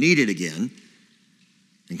ultimately need it again.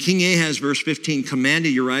 And King Ahaz, verse 15,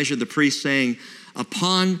 commanded Urijah the priest, saying,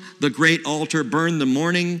 upon the great altar burn the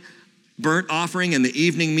morning burnt offering and the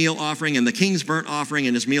evening meal offering and the king's burnt offering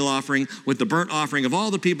and his meal offering with the burnt offering of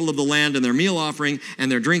all the people of the land and their meal offering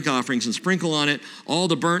and their drink offerings, and sprinkle on it all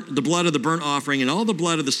the blood of the burnt offering and all the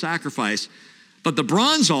blood of the sacrifice. But the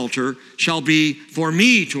bronze altar shall be for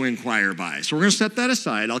me to inquire by. So we're going to set that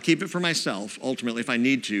aside. I'll keep it for myself ultimately if I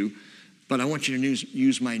need to, but I want you to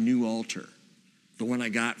use my new altar, the one I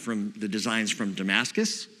got from the designs from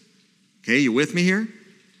Damascus. Okay, you with me here?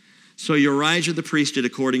 So Urijah the priest did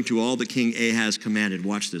according to all that King Ahaz commanded.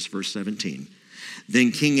 Watch this, verse 17.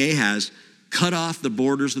 Then King Ahaz cut off the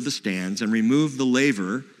borders of the stands and removed the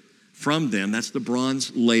laver from them. That's the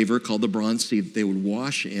bronze laver called the bronze sea that they would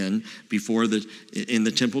wash in in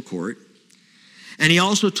the temple court. And he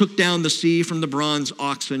also took down the sea from the bronze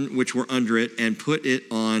oxen which were under it and put it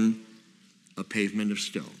on a pavement of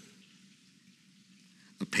stone.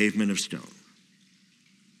 A pavement of stone.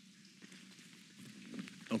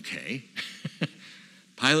 Okay.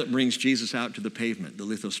 Pilate brings Jesus out to the pavement, the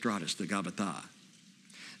Lithostratus, the Gabbatha.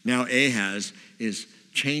 Now Ahaz is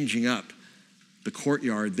changing up the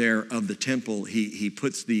courtyard there of the temple. He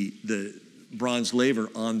puts the bronze laver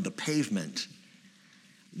on the pavement.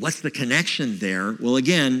 What's the connection there? Well,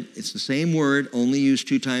 again, it's the same word, only used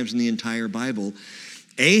 2 times in the entire Bible.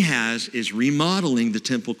 Ahaz is remodeling the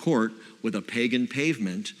temple court with a pagan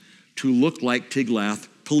pavement to look like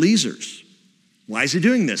Tiglath-Pileser's. Why is he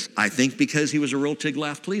doing this? I think because he was a real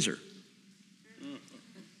Tiglath-Pileser.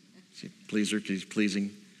 See, pleaser, he's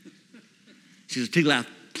pleasing. She's a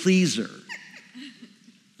Tiglath-Pileser.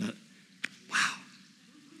 Wow.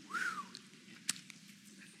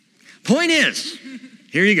 Point is,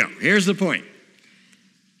 here you go. Here's the point.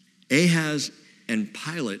 Ahaz and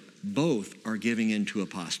Pilate both are giving in to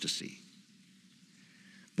apostasy.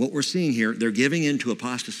 what we're seeing here, they're giving in to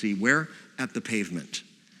apostasy. Where? At the pavement.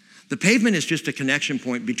 The pavement is just a connection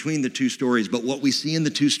point between the two stories, but what we see in the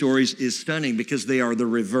two stories is stunning because they are the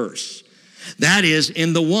reverse. That is,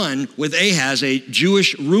 in the one with Ahaz, a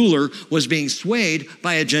Jewish ruler was being swayed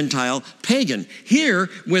by a Gentile pagan. Here,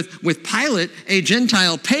 with Pilate, a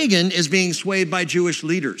Gentile pagan is being swayed by Jewish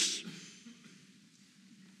leaders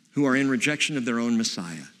who are in rejection of their own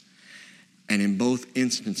Messiah. And in both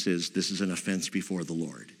instances, this is an offense before the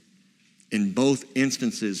Lord. In both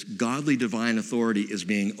instances, godly divine authority is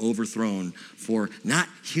being overthrown for not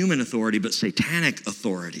human authority, but satanic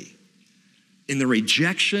authority. In the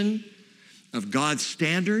rejection of God's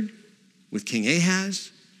standard with King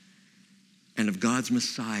Ahaz and of God's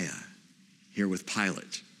Messiah here with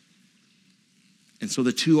Pilate. And so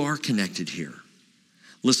the two are connected here.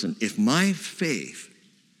 Listen, if my faith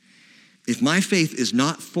is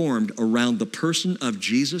not formed around the person of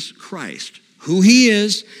Jesus Christ, who he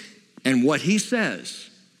is and what he says,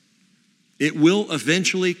 it will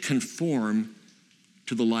eventually conform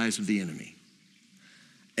to the lies of the enemy.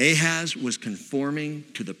 Ahaz was conforming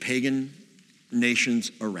to the pagan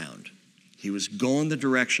nations around. He was going the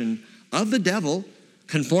direction of the devil,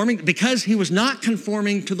 conforming because he was not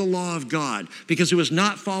conforming to the law of God, because he was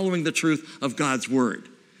not following the truth of God's word.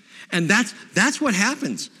 And that's what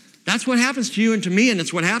happens. That's what happens to you and to me, and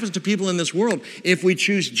it's what happens to people in this world. If we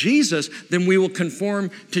choose Jesus, then we will conform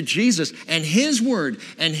to Jesus and his word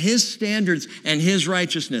and his standards and his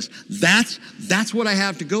righteousness. That's what I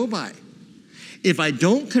have to go by. If I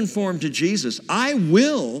don't conform to Jesus, I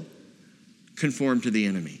will conform to the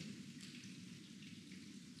enemy.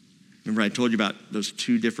 Remember I told you about those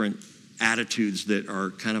two different attitudes that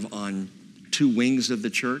are kind of on two wings of the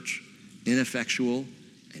church, ineffectual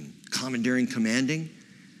and commandeering, commanding.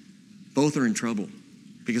 Both are in trouble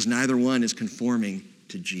because neither one is conforming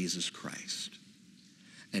to Jesus Christ.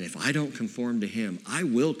 And if I don't conform to him, I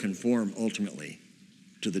will conform ultimately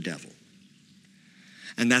to the devil.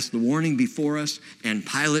 And that's the warning before us. And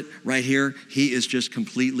Pilate right here, he is just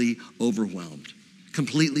completely overwhelmed.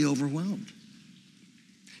 Completely overwhelmed. Do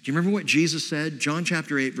you remember what Jesus said? John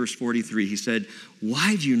chapter 8, verse 43. He said,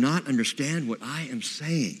 "Why do you not understand what I am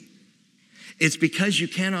saying? It's because you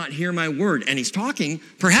cannot hear my word." And he's talking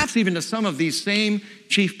perhaps even to some of these same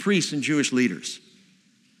chief priests and Jewish leaders.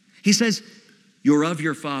 He says, "You're of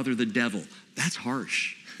your father, the devil." That's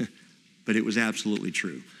harsh, but it was absolutely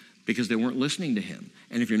true because they weren't listening to him.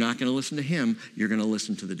 And if you're not going to listen to him, you're going to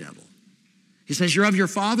listen to the devil. He says, "You're of your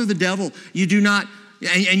father, the devil. You do not,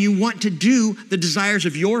 and you want to do the desires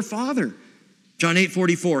of your father." John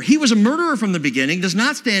 8:44, "He was a murderer from the beginning, does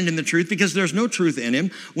not stand in the truth because there's no truth in him.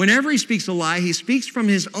 Whenever he speaks a lie, he speaks from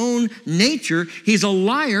his own nature. He's a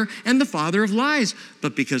liar and the father of lies.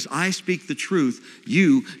 But because I speak the truth,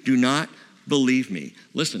 you do not believe me."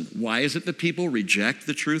 Listen, why is it that people reject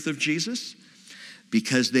the truth of Jesus?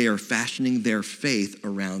 Because they are fashioning their faith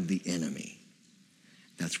around the enemy.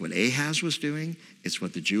 That's what Ahaz was doing. It's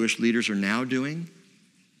what the Jewish leaders are now doing.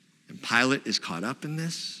 And Pilate is caught up in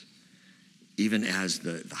this. Even as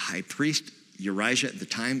the high priest, Uriah at the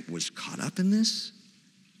time, was caught up in this.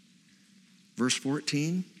 Verse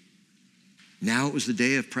 14, "Now it was the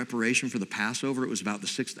day of preparation for the Passover. It was about the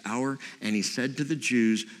 6th hour. And he said to the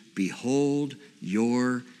Jews, 'Behold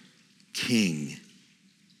your king.'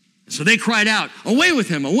 So they cried out, 'Away with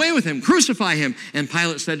him, crucify him.' And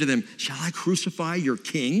Pilate said to them, 'Shall I crucify your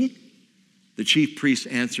king?' The chief priests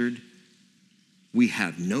answered, 'We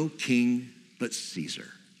have no king but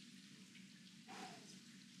Caesar.'"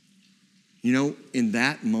 You know, in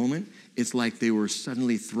that moment, it's like they were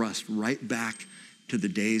suddenly thrust right back to the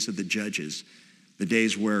days of the judges, the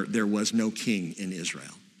days where there was no king in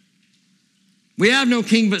Israel. "We have no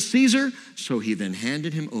king but Caesar." So he then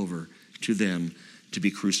handed him over to them to be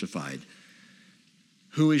crucified.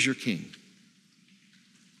 Who is your king?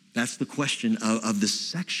 That's the question of this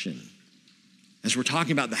section. As we're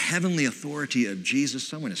talking about the heavenly authority of Jesus,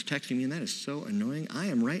 someone is texting me, and that is so annoying. I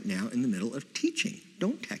am right now in the middle of teaching.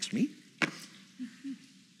 Don't text me.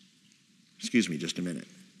 Excuse me just a minute.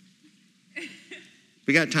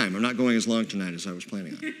 We got time. I'm not going as long tonight as I was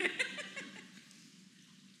planning on.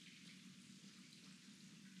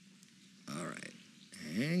 All right.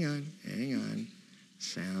 Hang on.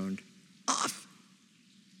 Sound off.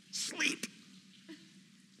 Sleep.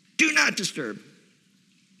 Do not disturb.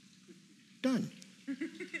 Done.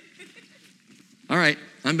 All right,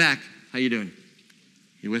 I'm back. How you doing?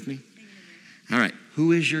 You with me? All right.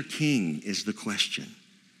 Who is your king is the question.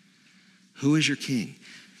 Who is your king?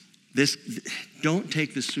 Don't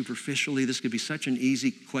take this superficially. This could be such an easy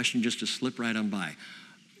question just to slip right on by.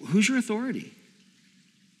 Who's your authority?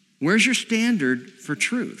 Where's your standard for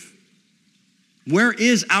truth? Where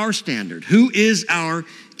is our standard? Who is our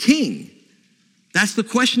king? That's the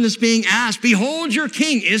question that's being asked. Behold your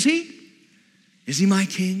king. Is he? Is he my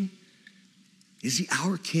king? Is he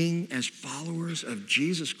our king as followers of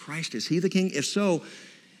Jesus Christ? Is he the king? If so,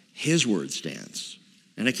 his word stands.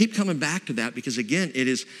 And I keep coming back to that because, again, it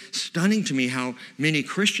is stunning to me how many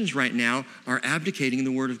Christians right now are abdicating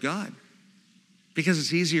the word of God because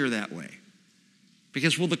it's easier that way.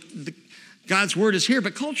 Because, well, God's word is here,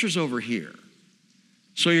 but culture's over here.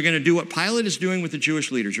 So you're going to do what Pilate is doing with the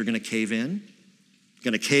Jewish leaders. You're going to cave in,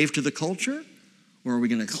 going to cave to the culture, or are we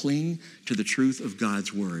going to cling to the truth of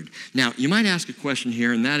God's word? Now, you might ask a question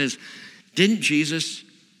here, and that is, didn't Jesus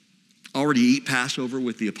already eat Passover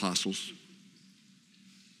with the apostles?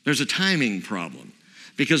 There's a timing problem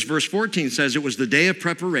because verse 14 says it was the day of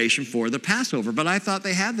preparation for the Passover, but I thought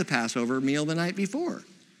they had the Passover meal the night before.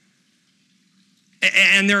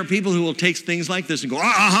 And there are people who will take things like this and go,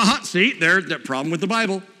 see, there's that problem with the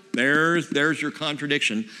Bible. There's your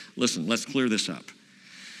contradiction. Listen, let's clear this up.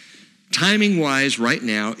 Timing-wise, right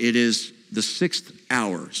now, it is the 6th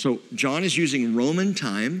hour. So John is using Roman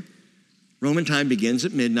time. Roman time begins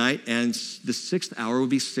at midnight, and the 6th hour would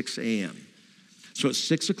be 6 a.m. So it's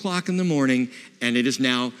 6 o'clock in the morning, and it is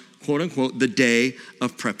now, quote unquote, the day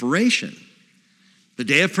of preparation. The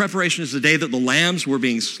day of preparation is the day that the lambs were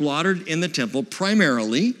being slaughtered in the temple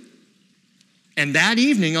primarily. And that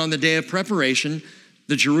evening on the day of preparation,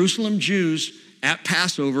 the Jerusalem Jews at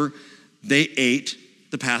Passover, they ate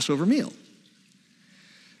the Passover meal.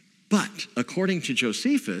 But according to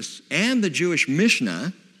Josephus and the Jewish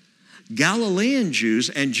Mishnah, Galilean Jews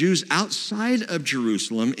and Jews outside of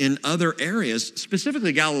Jerusalem in other areas,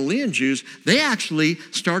 specifically Galilean Jews, they actually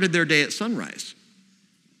started their day at sunrise,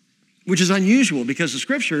 which is unusual because the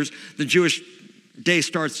scriptures, the Jewish day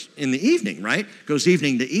starts in the evening, right? Goes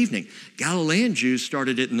evening to evening. Galilean Jews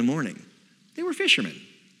started it in the morning. They were fishermen.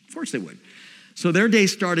 Of course they would. So their day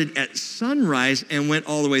started at sunrise and went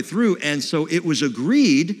all the way through. And so it was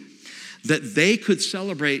agreed that they could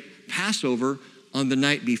celebrate Passover on the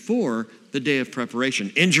night before the day of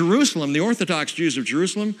preparation. In Jerusalem, the Orthodox Jews of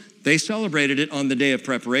Jerusalem, they celebrated it on the day of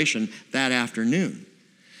preparation that afternoon.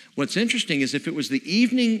 What's interesting is if it was the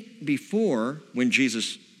evening before when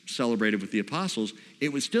Jesus celebrated with the apostles, it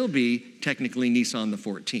would still be technically Nisan the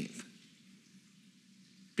 14th.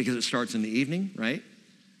 Because it starts in the evening, right?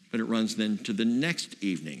 But it runs then to the next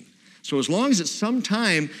evening. So as long as it's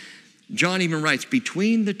sometime, John even writes,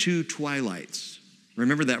 between the two twilights.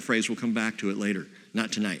 Remember that phrase, we'll come back to it later,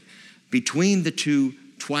 not tonight. Between the two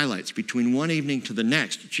twilights, between one evening to the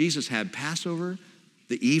next, Jesus had Passover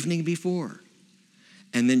the evening before.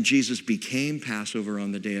 And then Jesus became Passover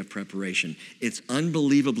on the day of preparation. It's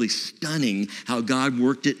unbelievably stunning how God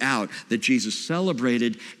worked it out that Jesus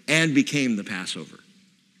celebrated and became the Passover.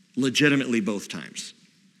 Legitimately both times.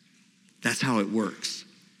 That's how it works.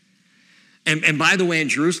 And by the way, in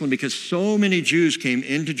Jerusalem, because so many Jews came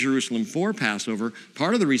into Jerusalem for Passover,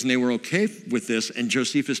 part of the reason they were okay with this, and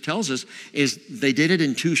Josephus tells us, is they did it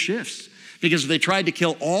in 2 shifts. Because if they tried to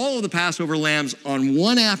kill all of the Passover lambs on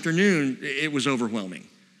one afternoon, it was overwhelming.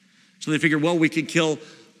 So they figured, well, we could kill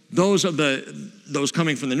those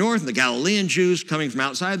coming from the north, the Galilean Jews coming from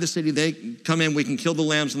outside the city. They come in, we can kill the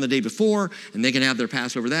lambs on the day before, and they can have their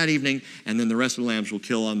Passover that evening, and then the rest of the lambs will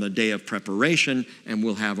kill on the day of preparation, and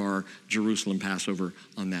we'll have our Jerusalem Passover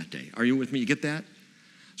on that day. Are you with me? You get that?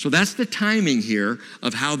 So that's the timing here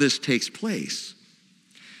of how this takes place.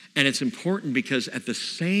 And it's important because at the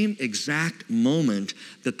same exact moment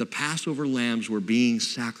that the Passover lambs were being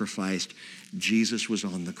sacrificed, Jesus was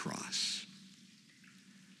on the cross.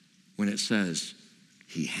 When it says,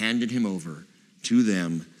 he handed him over to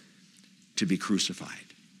them to be crucified.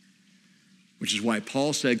 Which is why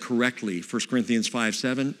Paul said correctly, 1 Corinthians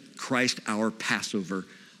 5:7, Christ our Passover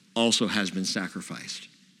also has been sacrificed.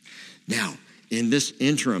 Now, in this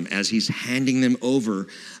interim, as he's handing them over,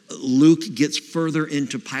 Luke gets further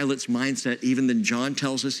into Pilate's mindset even than John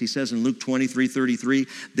tells us. He says in Luke 23:33,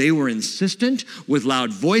 they were insistent with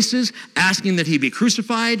loud voices, asking that he be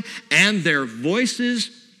crucified, and their voices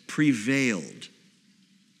prevailed.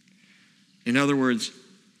 In other words,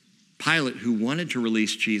 Pilate, who wanted to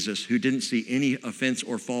release Jesus, who didn't see any offense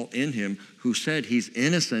or fault in him, who said he's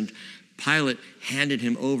innocent, Pilate handed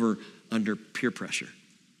him over under peer pressure.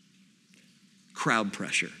 Crowd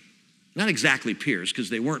pressure. Not exactly peers, because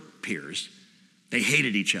they weren't peers. They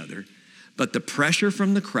hated each other. But the pressure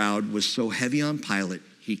from the crowd was so heavy on Pilate,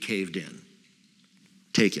 he caved in.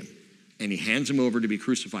 Take him. And he hands him over to be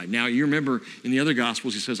crucified. Now, you remember in the other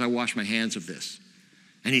Gospels, he says, I wash my hands of this.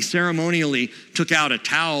 And he ceremonially took out a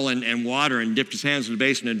towel and water and dipped his hands in the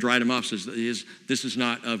basin and dried them off, says, this is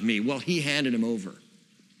not of me. Well, he handed him over.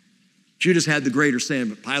 Judas had the greater sin,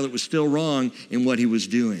 but Pilate was still wrong in what he was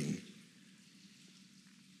doing.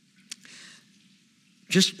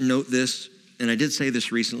 Just note this, and I did say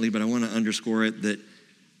this recently, but I want to underscore it, that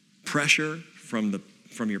pressure from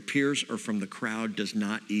your peers or from the crowd does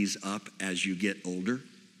not ease up as you get older.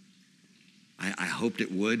 I hoped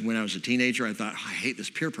it would. When I was a teenager, I thought, I hate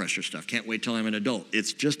this peer pressure stuff. Can't wait till I'm an adult.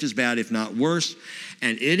 It's just as bad, if not worse.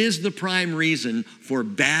 And it is the prime reason for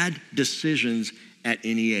bad decisions at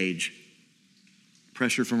any age.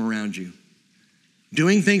 Pressure from around you.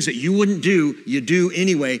 Doing things that you wouldn't do, you do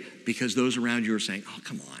anyway, because those around you are saying, oh,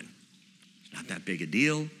 come on. It's not that big a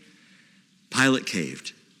deal. Pilate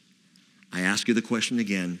caved. I ask you the question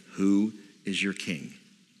again, who is your king?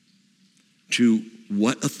 To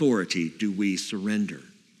what authority do we surrender?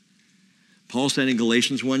 Paul said in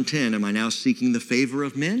Galatians 1:10, am I now seeking the favor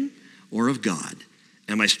of men or of God?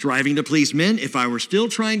 Am I striving to please men? If I were still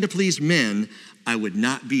trying to please men, I would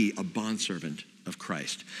not be a bondservant of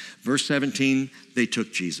Christ. Verse 17, they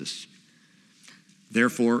took Jesus.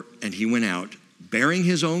 Therefore, and he went out, bearing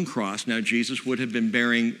his own cross. Now, Jesus would have been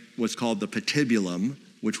bearing what's called the patibulum,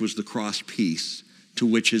 which was the cross piece, to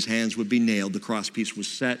which his hands would be nailed. The cross piece was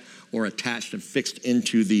set or attached and fixed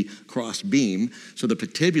into the cross beam. So the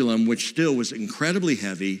patibulum, which still was incredibly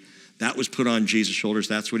heavy, that was put on Jesus' shoulders.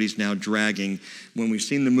 That's what he's now dragging. When we've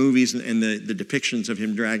seen the movies and the depictions of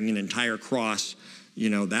him dragging an entire cross,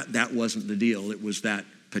 that wasn't the deal. It was that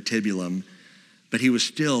patibulum. But he was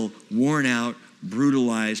still worn out,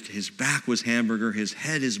 brutalized. His back was hamburger. His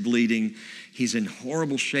head is bleeding. He's in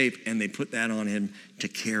horrible shape, and they put that on him to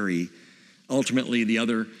carry. Ultimately, the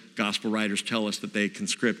other gospel writers tell us that they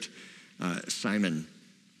conscript Simon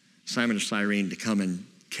of Cyrene to come and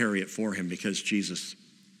carry it for him because Jesus,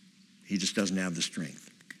 he just doesn't have the strength.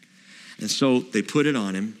 And so they put it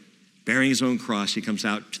on him. Bearing his own cross, he comes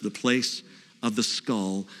out to the place of the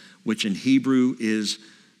skull, which in Hebrew is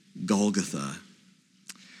Golgotha.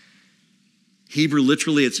 Hebrew,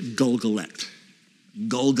 literally, it's Golgolet.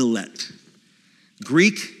 Golgolet.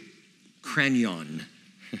 Greek, kranion.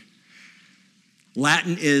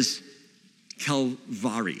 Latin is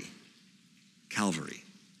Calvary. Calvary.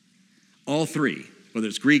 All three, whether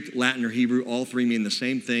it's Greek, Latin, or Hebrew, all three mean the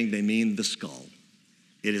same thing. They mean the skull.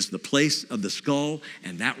 It is the place of the skull,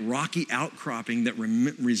 and that rocky outcropping that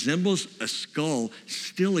resembles a skull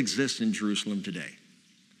still exists in Jerusalem today.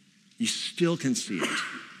 You still can see it.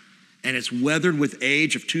 And it's weathered with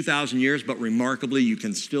age of 2,000 years, but remarkably, you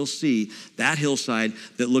can still see that hillside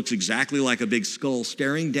that looks exactly like a big skull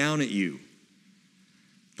staring down at you.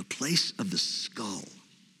 The place of the skull.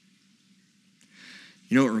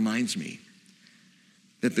 You know, it reminds me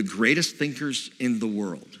that the greatest thinkers in the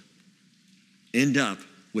world end up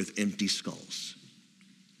with empty skulls.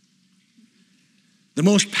 The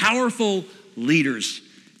most powerful leaders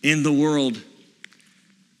in the world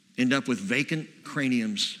end up with vacant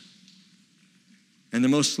craniums. And the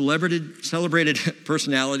most celebrated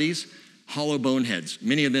personalities, hollow boneheads,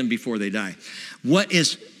 many of them before they die. What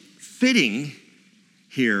is fitting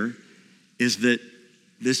here is that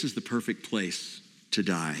this is the perfect place to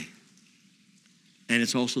die. And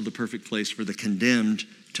it's also the perfect place for the condemned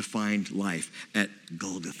to find life at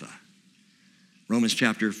Golgotha. Romans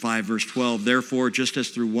chapter 5, verse 12, therefore, just as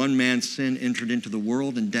through one man sin entered into the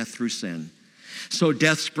world and death through sin, so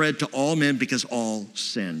death spread to all men because all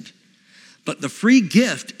sinned. But the free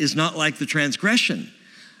gift is not like the transgression.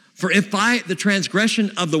 For if by the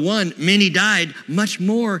transgression of the one many died, much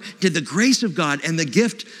more did the grace of God and the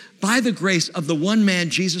gift by the grace of the one man,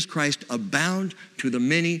 Jesus Christ, abound to the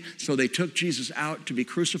many. So they took Jesus out to be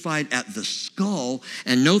crucified at the skull.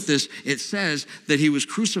 And note this, it says that he was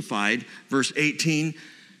crucified, verse 18,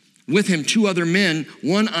 with him two other men,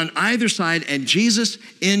 one on either side and Jesus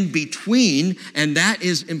in between. And that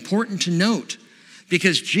is important to note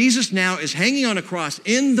because Jesus now is hanging on a cross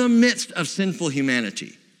in the midst of sinful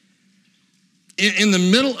humanity. In the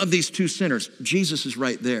middle of these two sinners, Jesus is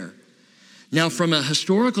right there. Now, from a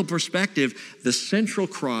historical perspective, the central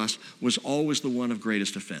cross was always the one of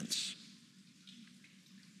greatest offense.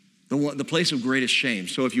 The place of greatest shame.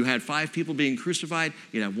 So if you had 5 people being crucified,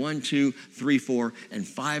 you'd have 1, 2, 3, 4, and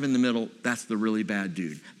 5 in the middle. That's the really bad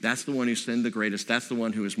dude. That's the one who sinned the greatest. That's the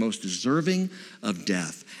one who is most deserving of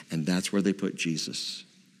death. And that's where they put Jesus.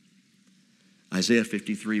 Isaiah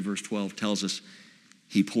 53, verse 12 tells us,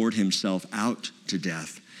 he poured himself out to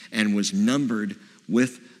death and was numbered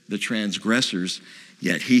with the transgressors.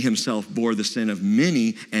 Yet he himself bore the sin of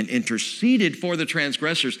many and interceded for the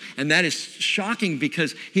transgressors. And that is shocking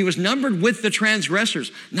because he was numbered with the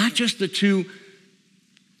transgressors, not just the two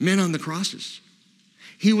men on the crosses.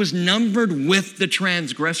 He was numbered with the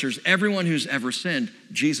transgressors. Everyone who's ever sinned,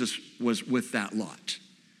 Jesus was with that lot.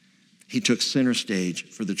 He took center stage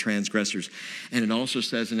for the transgressors. And it also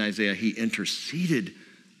says in Isaiah, he interceded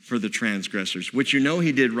for the transgressors, which you know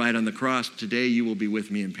he did right on the cross. Today you will be with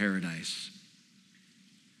me in paradise.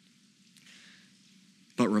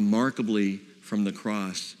 But remarkably, from the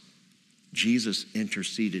cross, Jesus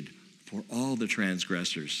interceded for all the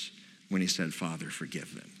transgressors when he said, Father,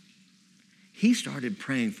 forgive them. He started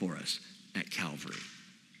praying for us at Calvary.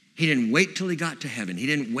 He didn't wait till he got to heaven. He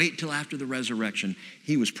didn't wait till after the resurrection.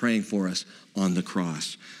 He was praying for us on the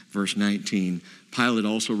cross. Verse 19, Pilate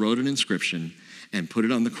also wrote an inscription and put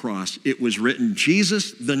it on the cross. It was written,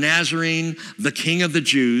 Jesus the Nazarene, the King of the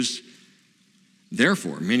Jews.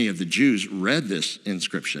 Therefore, many of the Jews read this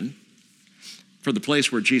inscription, for the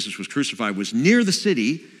place where Jesus was crucified was near the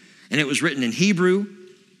city, and it was written in Hebrew,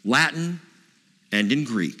 Latin, and in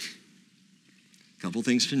Greek. A couple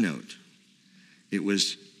things to note. It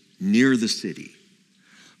was near the city.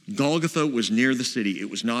 Golgotha was near the city. It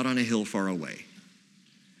was not on a hill far away.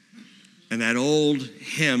 And that old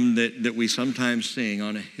hymn that we sometimes sing,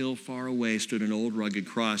 on a hill far away stood an old rugged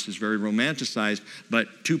cross, is very romanticized, but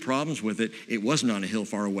two problems with it. It wasn't on a hill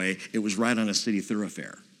far away. It was right on a city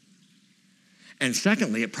thoroughfare. And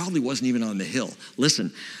secondly, it probably wasn't even on the hill.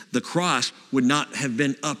 Listen, the cross would not have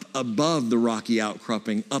been up above the rocky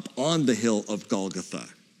outcropping, up on the hill of Golgotha.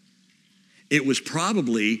 It was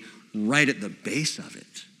probably right at the base of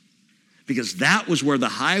it, because that was where the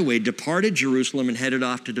highway departed Jerusalem and headed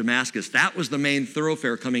off to Damascus. That was the main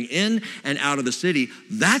thoroughfare coming in and out of the city.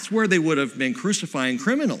 That's where they would have been crucifying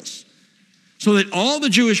criminals, so that all the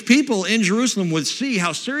Jewish people in Jerusalem would see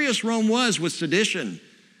how serious Rome was with sedition,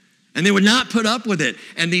 and they would not put up with it.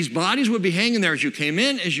 And these bodies would be hanging there as you came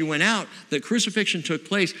in, as you went out. That crucifixion took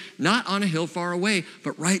place not on a hill far away,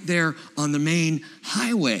 but right there on the main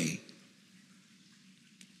highway,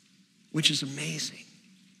 which is amazing.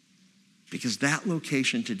 Because that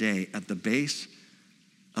location today at the base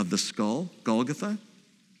of the skull, Golgotha,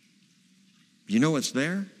 you know what's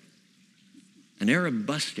there? An Arab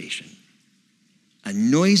bus station. A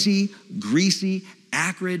noisy, greasy,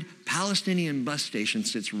 acrid Palestinian bus station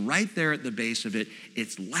sits right there at the base of it.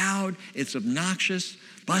 It's loud, it's obnoxious,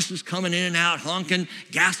 buses coming in and out, honking,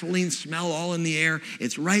 gasoline smell all in the air.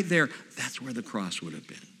 It's right there. That's where the cross would have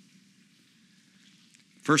been.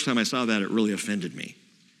 First time I saw that, it really offended me,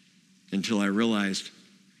 until I realized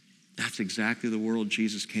that's exactly the world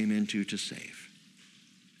Jesus came into to save.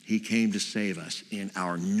 He came to save us in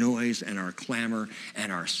our noise and our clamor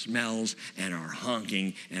and our smells and our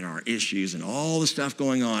honking and our issues and all the stuff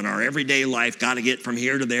going on, our everyday life, got to get from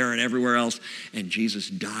here to there and everywhere else. And Jesus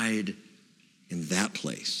died in that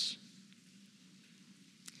place.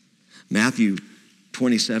 Matthew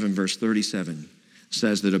 27, verse 37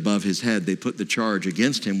 says that above his head they put the charge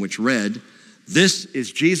against him, which read, "This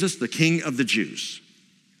is Jesus, the King of the Jews."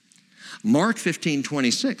 Mark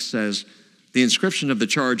 15:26 says, the inscription of the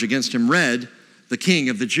charge against him read, "The King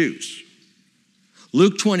of the Jews."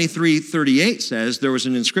 Luke 23:38 says there was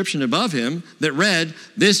an inscription above him that read,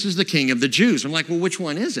 "This is the King of the Jews." I'm like, well, which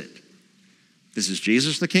one is it? This is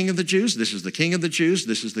Jesus, the King of the Jews. This is the King of the Jews.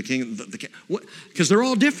 This is the King of the King. What? Because they're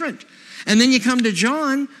all different. And then you come to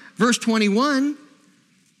John, verse 21,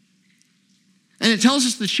 and it tells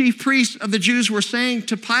us the chief priests of the Jews were saying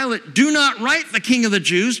to Pilate, "Do not write the King of the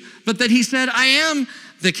Jews," but that he said, "I am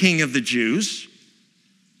the King of the Jews."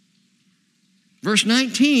 Verse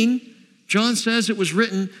 19, John says it was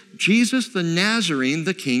written, "Jesus the Nazarene,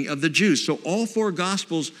 the King of the Jews." So all four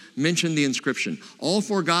Gospels mention the inscription. All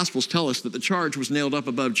four Gospels tell us that the charge was nailed up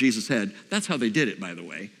above Jesus' head. That's how they did it, by the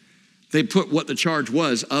way. They put what the charge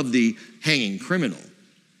was of the hanging criminal,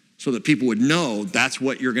 so that people would know that's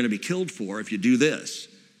what you're going to be killed for if you do this.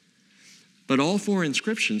 But all four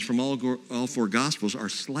inscriptions from all four Gospels are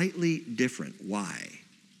slightly different. Why?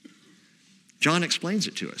 John explains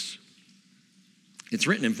it to us. It's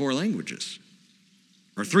written in three languages.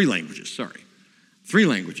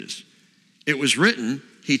 It was written,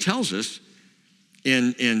 he tells us,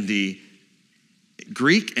 in the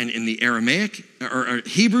Greek and in the Aramaic, or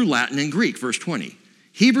Hebrew, Latin, and Greek, verse 20.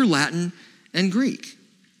 Hebrew, Latin, and Greek.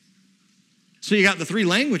 So you got the three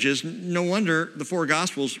languages. No wonder the four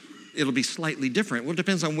Gospels, it'll be slightly different. Well, it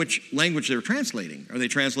depends on which language they're translating. Are they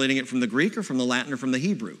translating it from the Greek or from the Latin or from the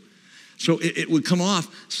Hebrew? So it would come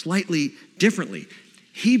off slightly differently.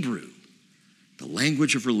 Hebrew, the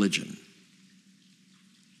language of religion.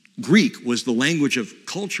 Greek was the language of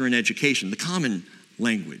culture and education, the common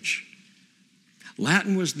language.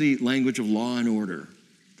 Latin was the language of law and order,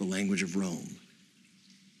 the language of Rome.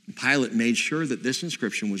 Pilate made sure that this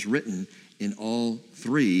inscription was written in all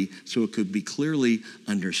three so it could be clearly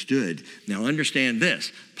understood. Now understand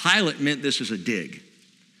this, Pilate meant this as a dig.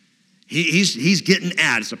 He's getting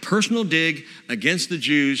at. It's a personal dig against the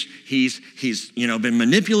Jews. He's been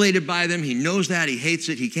manipulated by them. He knows that. He hates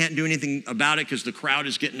it. He can't do anything about it because the crowd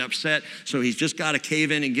is getting upset. So he's just got to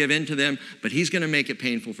cave in and give in to them. But he's going to make it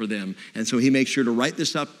painful for them. And so he makes sure to write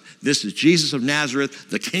this up. This is Jesus of Nazareth,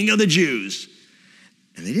 the King of the Jews.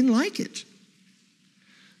 And they didn't like it.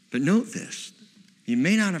 But note this. You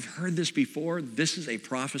may not have heard this before. This is a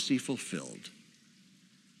prophecy fulfilled.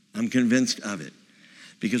 I'm convinced of it.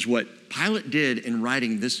 Because what Pilate did in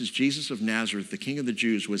writing, this is Jesus of Nazareth, the King of the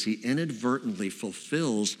Jews, was he inadvertently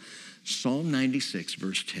fulfills Psalm 96,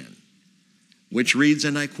 verse 10, which reads,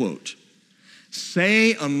 and I quote,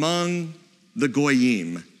 "Say among the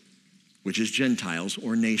Goyim," which is Gentiles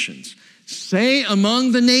or nations, "say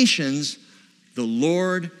among the nations, the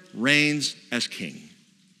Lord reigns as King."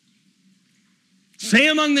 Say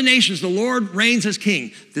among the nations, the Lord reigns as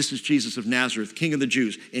King. This is Jesus of Nazareth, King of the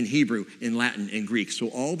Jews, in Hebrew, in Latin, in Greek. So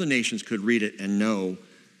all the nations could read it and know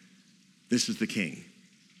this is the King.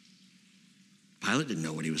 Pilate didn't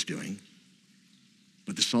know what he was doing,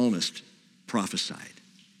 but the psalmist prophesied.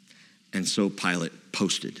 And so Pilate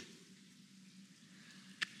posted.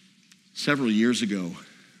 Several years ago,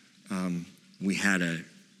 we had a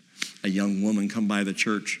young woman come by the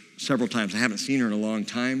church several times. I haven't seen her in a long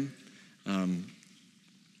time.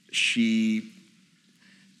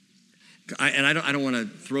 I don't want to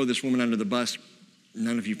throw this woman under the bus.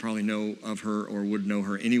 None of you probably know of her or would know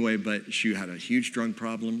her anyway, but she had a huge drug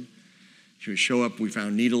problem. She would show up. We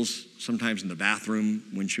found needles sometimes in the bathroom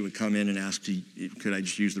when she would come in and ask, could I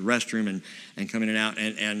just use the restroom and come in and out.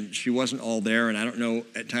 And she wasn't all there. And I don't know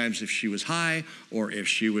at times if she was high or if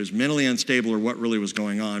she was mentally unstable or what really was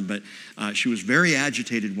going on. But she was very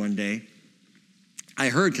agitated one day. I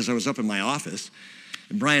heard because I was up in my office.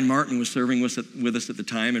 And Brian Martin was serving with us at the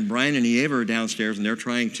time, and Brian and Eva are downstairs, and they're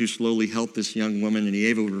trying to slowly help this young woman, and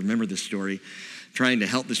Eva would remember this story, trying to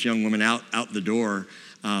help this young woman out the door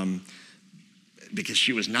because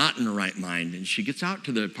she was not in her right mind. And she gets out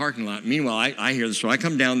to the parking lot. Meanwhile, I hear this, so I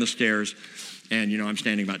come down the stairs, and, I'm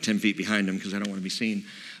standing about 10 feet behind them because I don't want to be seen.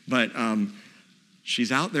 But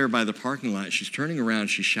she's out there by the parking lot. She's turning around.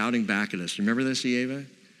 She's shouting back at us. Remember this, Eva?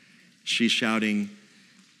 She's shouting,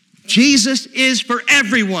 "Jesus is for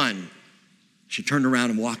everyone." She turned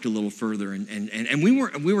around and walked a little further, and we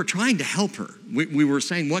were trying to help her. We were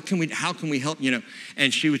saying, how can we help,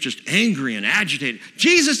 And she was just angry and agitated.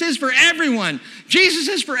 "Jesus is for everyone. Jesus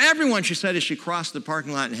is for everyone," she said as she crossed the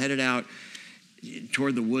parking lot and headed out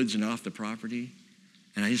toward the woods and off the property.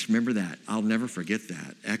 And I just remember that. I'll never forget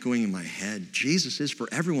that, echoing in my head, Jesus is for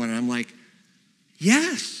everyone. And I'm like,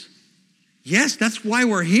 yes. Yes, that's why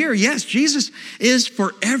we're here. Yes, Jesus is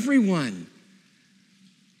for everyone.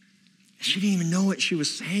 She didn't even know what she was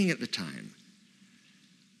saying at the time.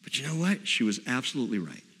 But you know what? She was absolutely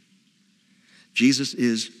right. Jesus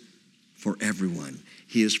is for everyone.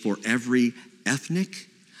 He is for every ethnic,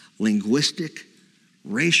 linguistic,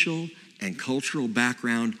 racial, and cultural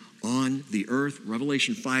background on the earth.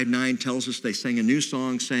 Revelation 5:9 tells us they sang a new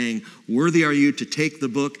song saying, "Worthy are you to take the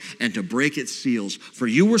book and to break its seals. For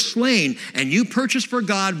you were slain and you purchased for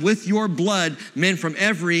God with your blood men from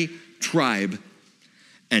every tribe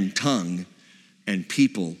and tongue and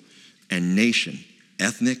people and nation,"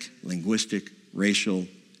 ethnic, linguistic, racial,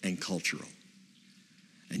 and cultural.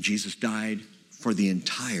 And Jesus died for the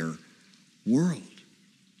entire world.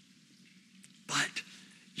 But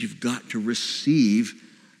you've got to receive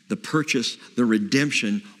the purchase, the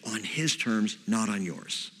redemption on his terms, not on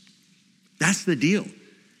yours. That's the deal.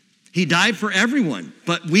 He died for everyone,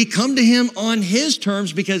 but we come to him on his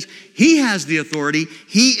terms because he has the authority.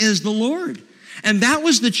 He is the Lord. And that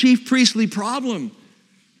was the chief priestly problem.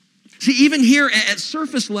 See, even here at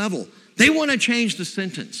surface level, they want to change the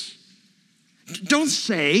sentence.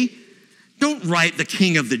 Don't write the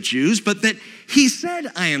King of the Jews, but that he said,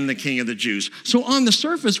 "I am the King of the Jews." So on the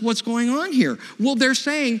surface, what's going on here? Well, they're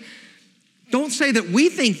saying, don't say that we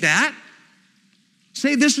think that.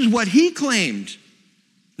 Say this is what he claimed,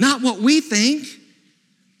 not what we think.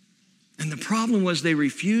 And the problem was they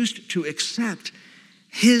refused to accept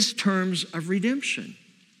his terms of redemption,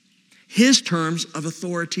 his terms of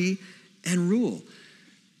authority and rule.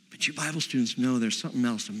 But you Bible students know there's something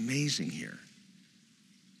else amazing here.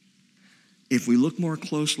 If we look more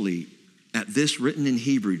closely at this written in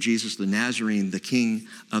Hebrew, Jesus the Nazarene, the King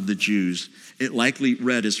of the Jews, it likely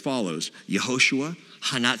read as follows: Yehoshua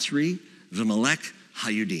Hanatzri v'Melech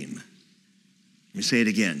Hayudim. Let me say it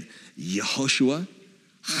again: Yehoshua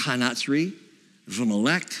Hanatzri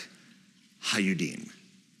v'Melech Hayudim.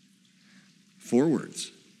 4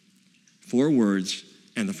 words. 4 words,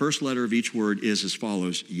 and the first letter of each word is as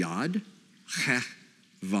follows: Yad, Cheh,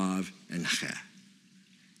 Vav, and Cheh.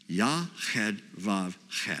 Yah, Ched, Vav,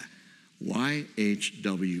 Cheh.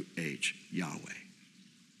 YHWH, Yahweh.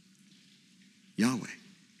 Yahweh.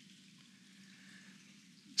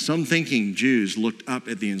 Some thinking Jews looked up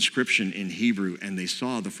at the inscription in Hebrew and they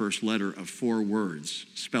saw the first letter of 4 words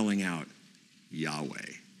spelling out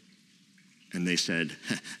Yahweh. And they said,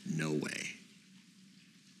 no way.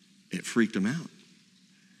 It freaked them out.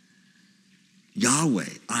 Yahweh,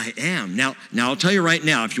 I am. Now I'll tell you right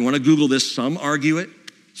now, if you want to Google this, some argue it.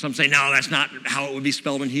 Some say, no, that's not how it would be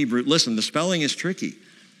spelled in Hebrew. Listen, the spelling is tricky.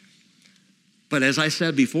 But as I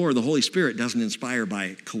said before, the Holy Spirit doesn't inspire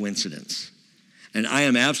by coincidence. And I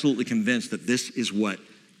am absolutely convinced that this is what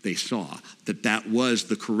they saw, that was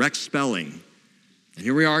the correct spelling. And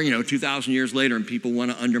here we are, 2,000 years later, and people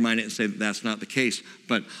want to undermine it and say that that's not the case.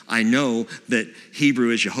 But I know that Hebrew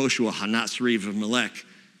is Yehoshua Hanatzri v'Melech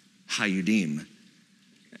Hayudim.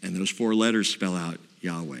 And those 4 letters spell out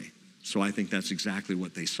Yahweh. So I think that's exactly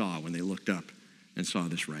what they saw when they looked up and saw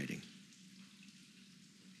this writing.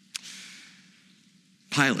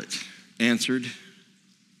 Pilate answered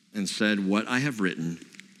and said, what I have written,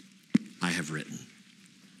 I have written.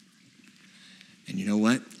 And you know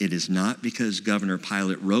what? It is not because Governor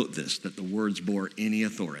Pilate wrote this that the words bore any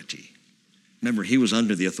authority. Remember, he was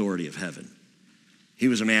under the authority of heaven. He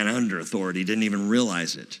was a man under authority, didn't even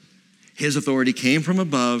realize it. His authority came from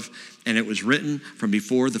above, and it was written from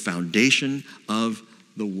before the foundation of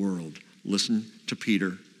the world. Listen to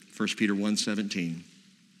Peter, 1 Peter 1:17.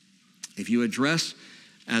 If you address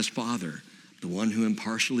as Father the one who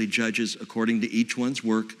impartially judges according to each one's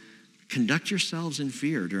work, conduct yourselves in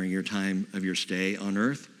fear during your time of your stay on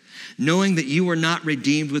earth, knowing that you were not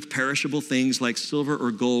redeemed with perishable things like silver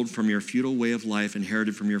or gold from your futile way of life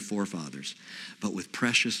inherited from your forefathers, but with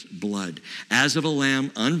precious blood, as of a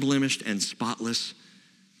lamb unblemished and spotless,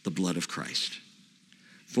 the blood of Christ.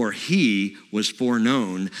 For he was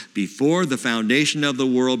foreknown before the foundation of the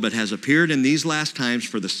world, but has appeared in these last times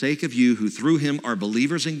for the sake of you who through him are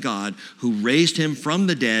believers in God, who raised him from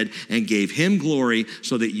the dead and gave him glory,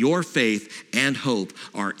 so that your faith and hope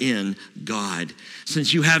are in God.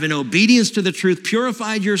 Since you have in obedience to the truth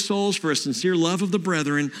purified your souls for a sincere love of the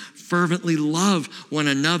brethren, fervently love one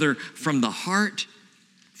another from the heart,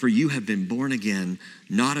 for you have been born again,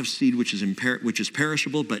 not of seed which is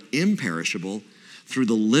perishable, but imperishable, through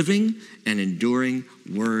the living and enduring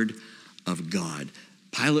word of God.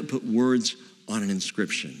 Pilate put words on an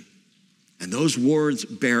inscription, and those words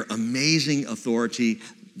bear amazing authority.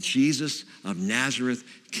 Jesus of Nazareth,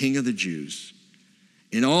 King of the Jews.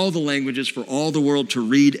 In all the languages for all the world to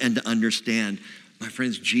read and to understand. My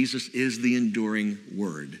friends, Jesus is the enduring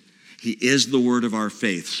word. He is the word of our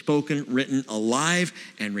faith, spoken, written, alive,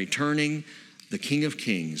 and returning, the King of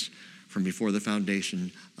Kings from before the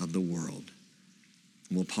foundation of the world.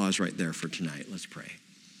 And we'll pause right there for tonight. Let's pray.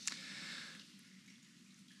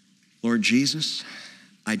 Lord Jesus,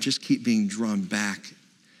 I just keep being drawn back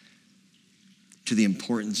to the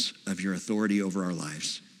importance of your authority over our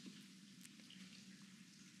lives.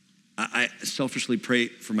 I selfishly pray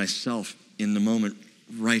for myself in the moment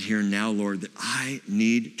right here and now, Lord, that I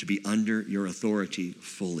need to be under your authority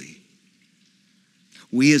fully.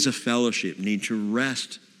 We as a fellowship need to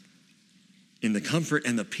rest in the comfort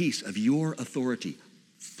and the peace of your authority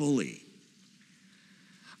fully.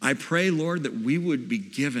 I pray, Lord, that we would be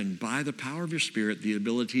given by the power of your Spirit the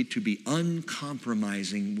ability to be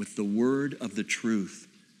uncompromising with the word of the truth,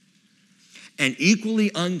 and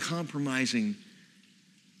equally uncompromising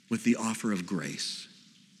with the offer of grace.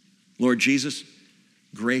 Lord Jesus,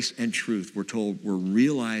 grace and truth, we're told, were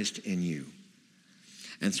realized in you.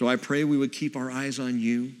 And so I pray we would keep our eyes on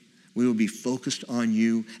you. We will be focused on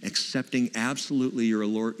you, accepting absolutely your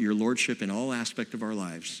lordship in all aspects of our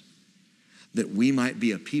lives, that we might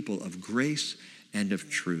be a people of grace and of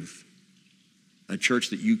truth, a church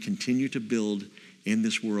that you continue to build in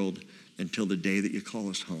this world until the day that you call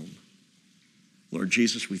us home. Lord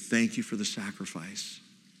Jesus, we thank you for the sacrifice,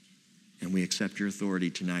 and we accept your authority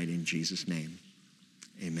tonight in Jesus' name.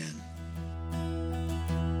 Amen.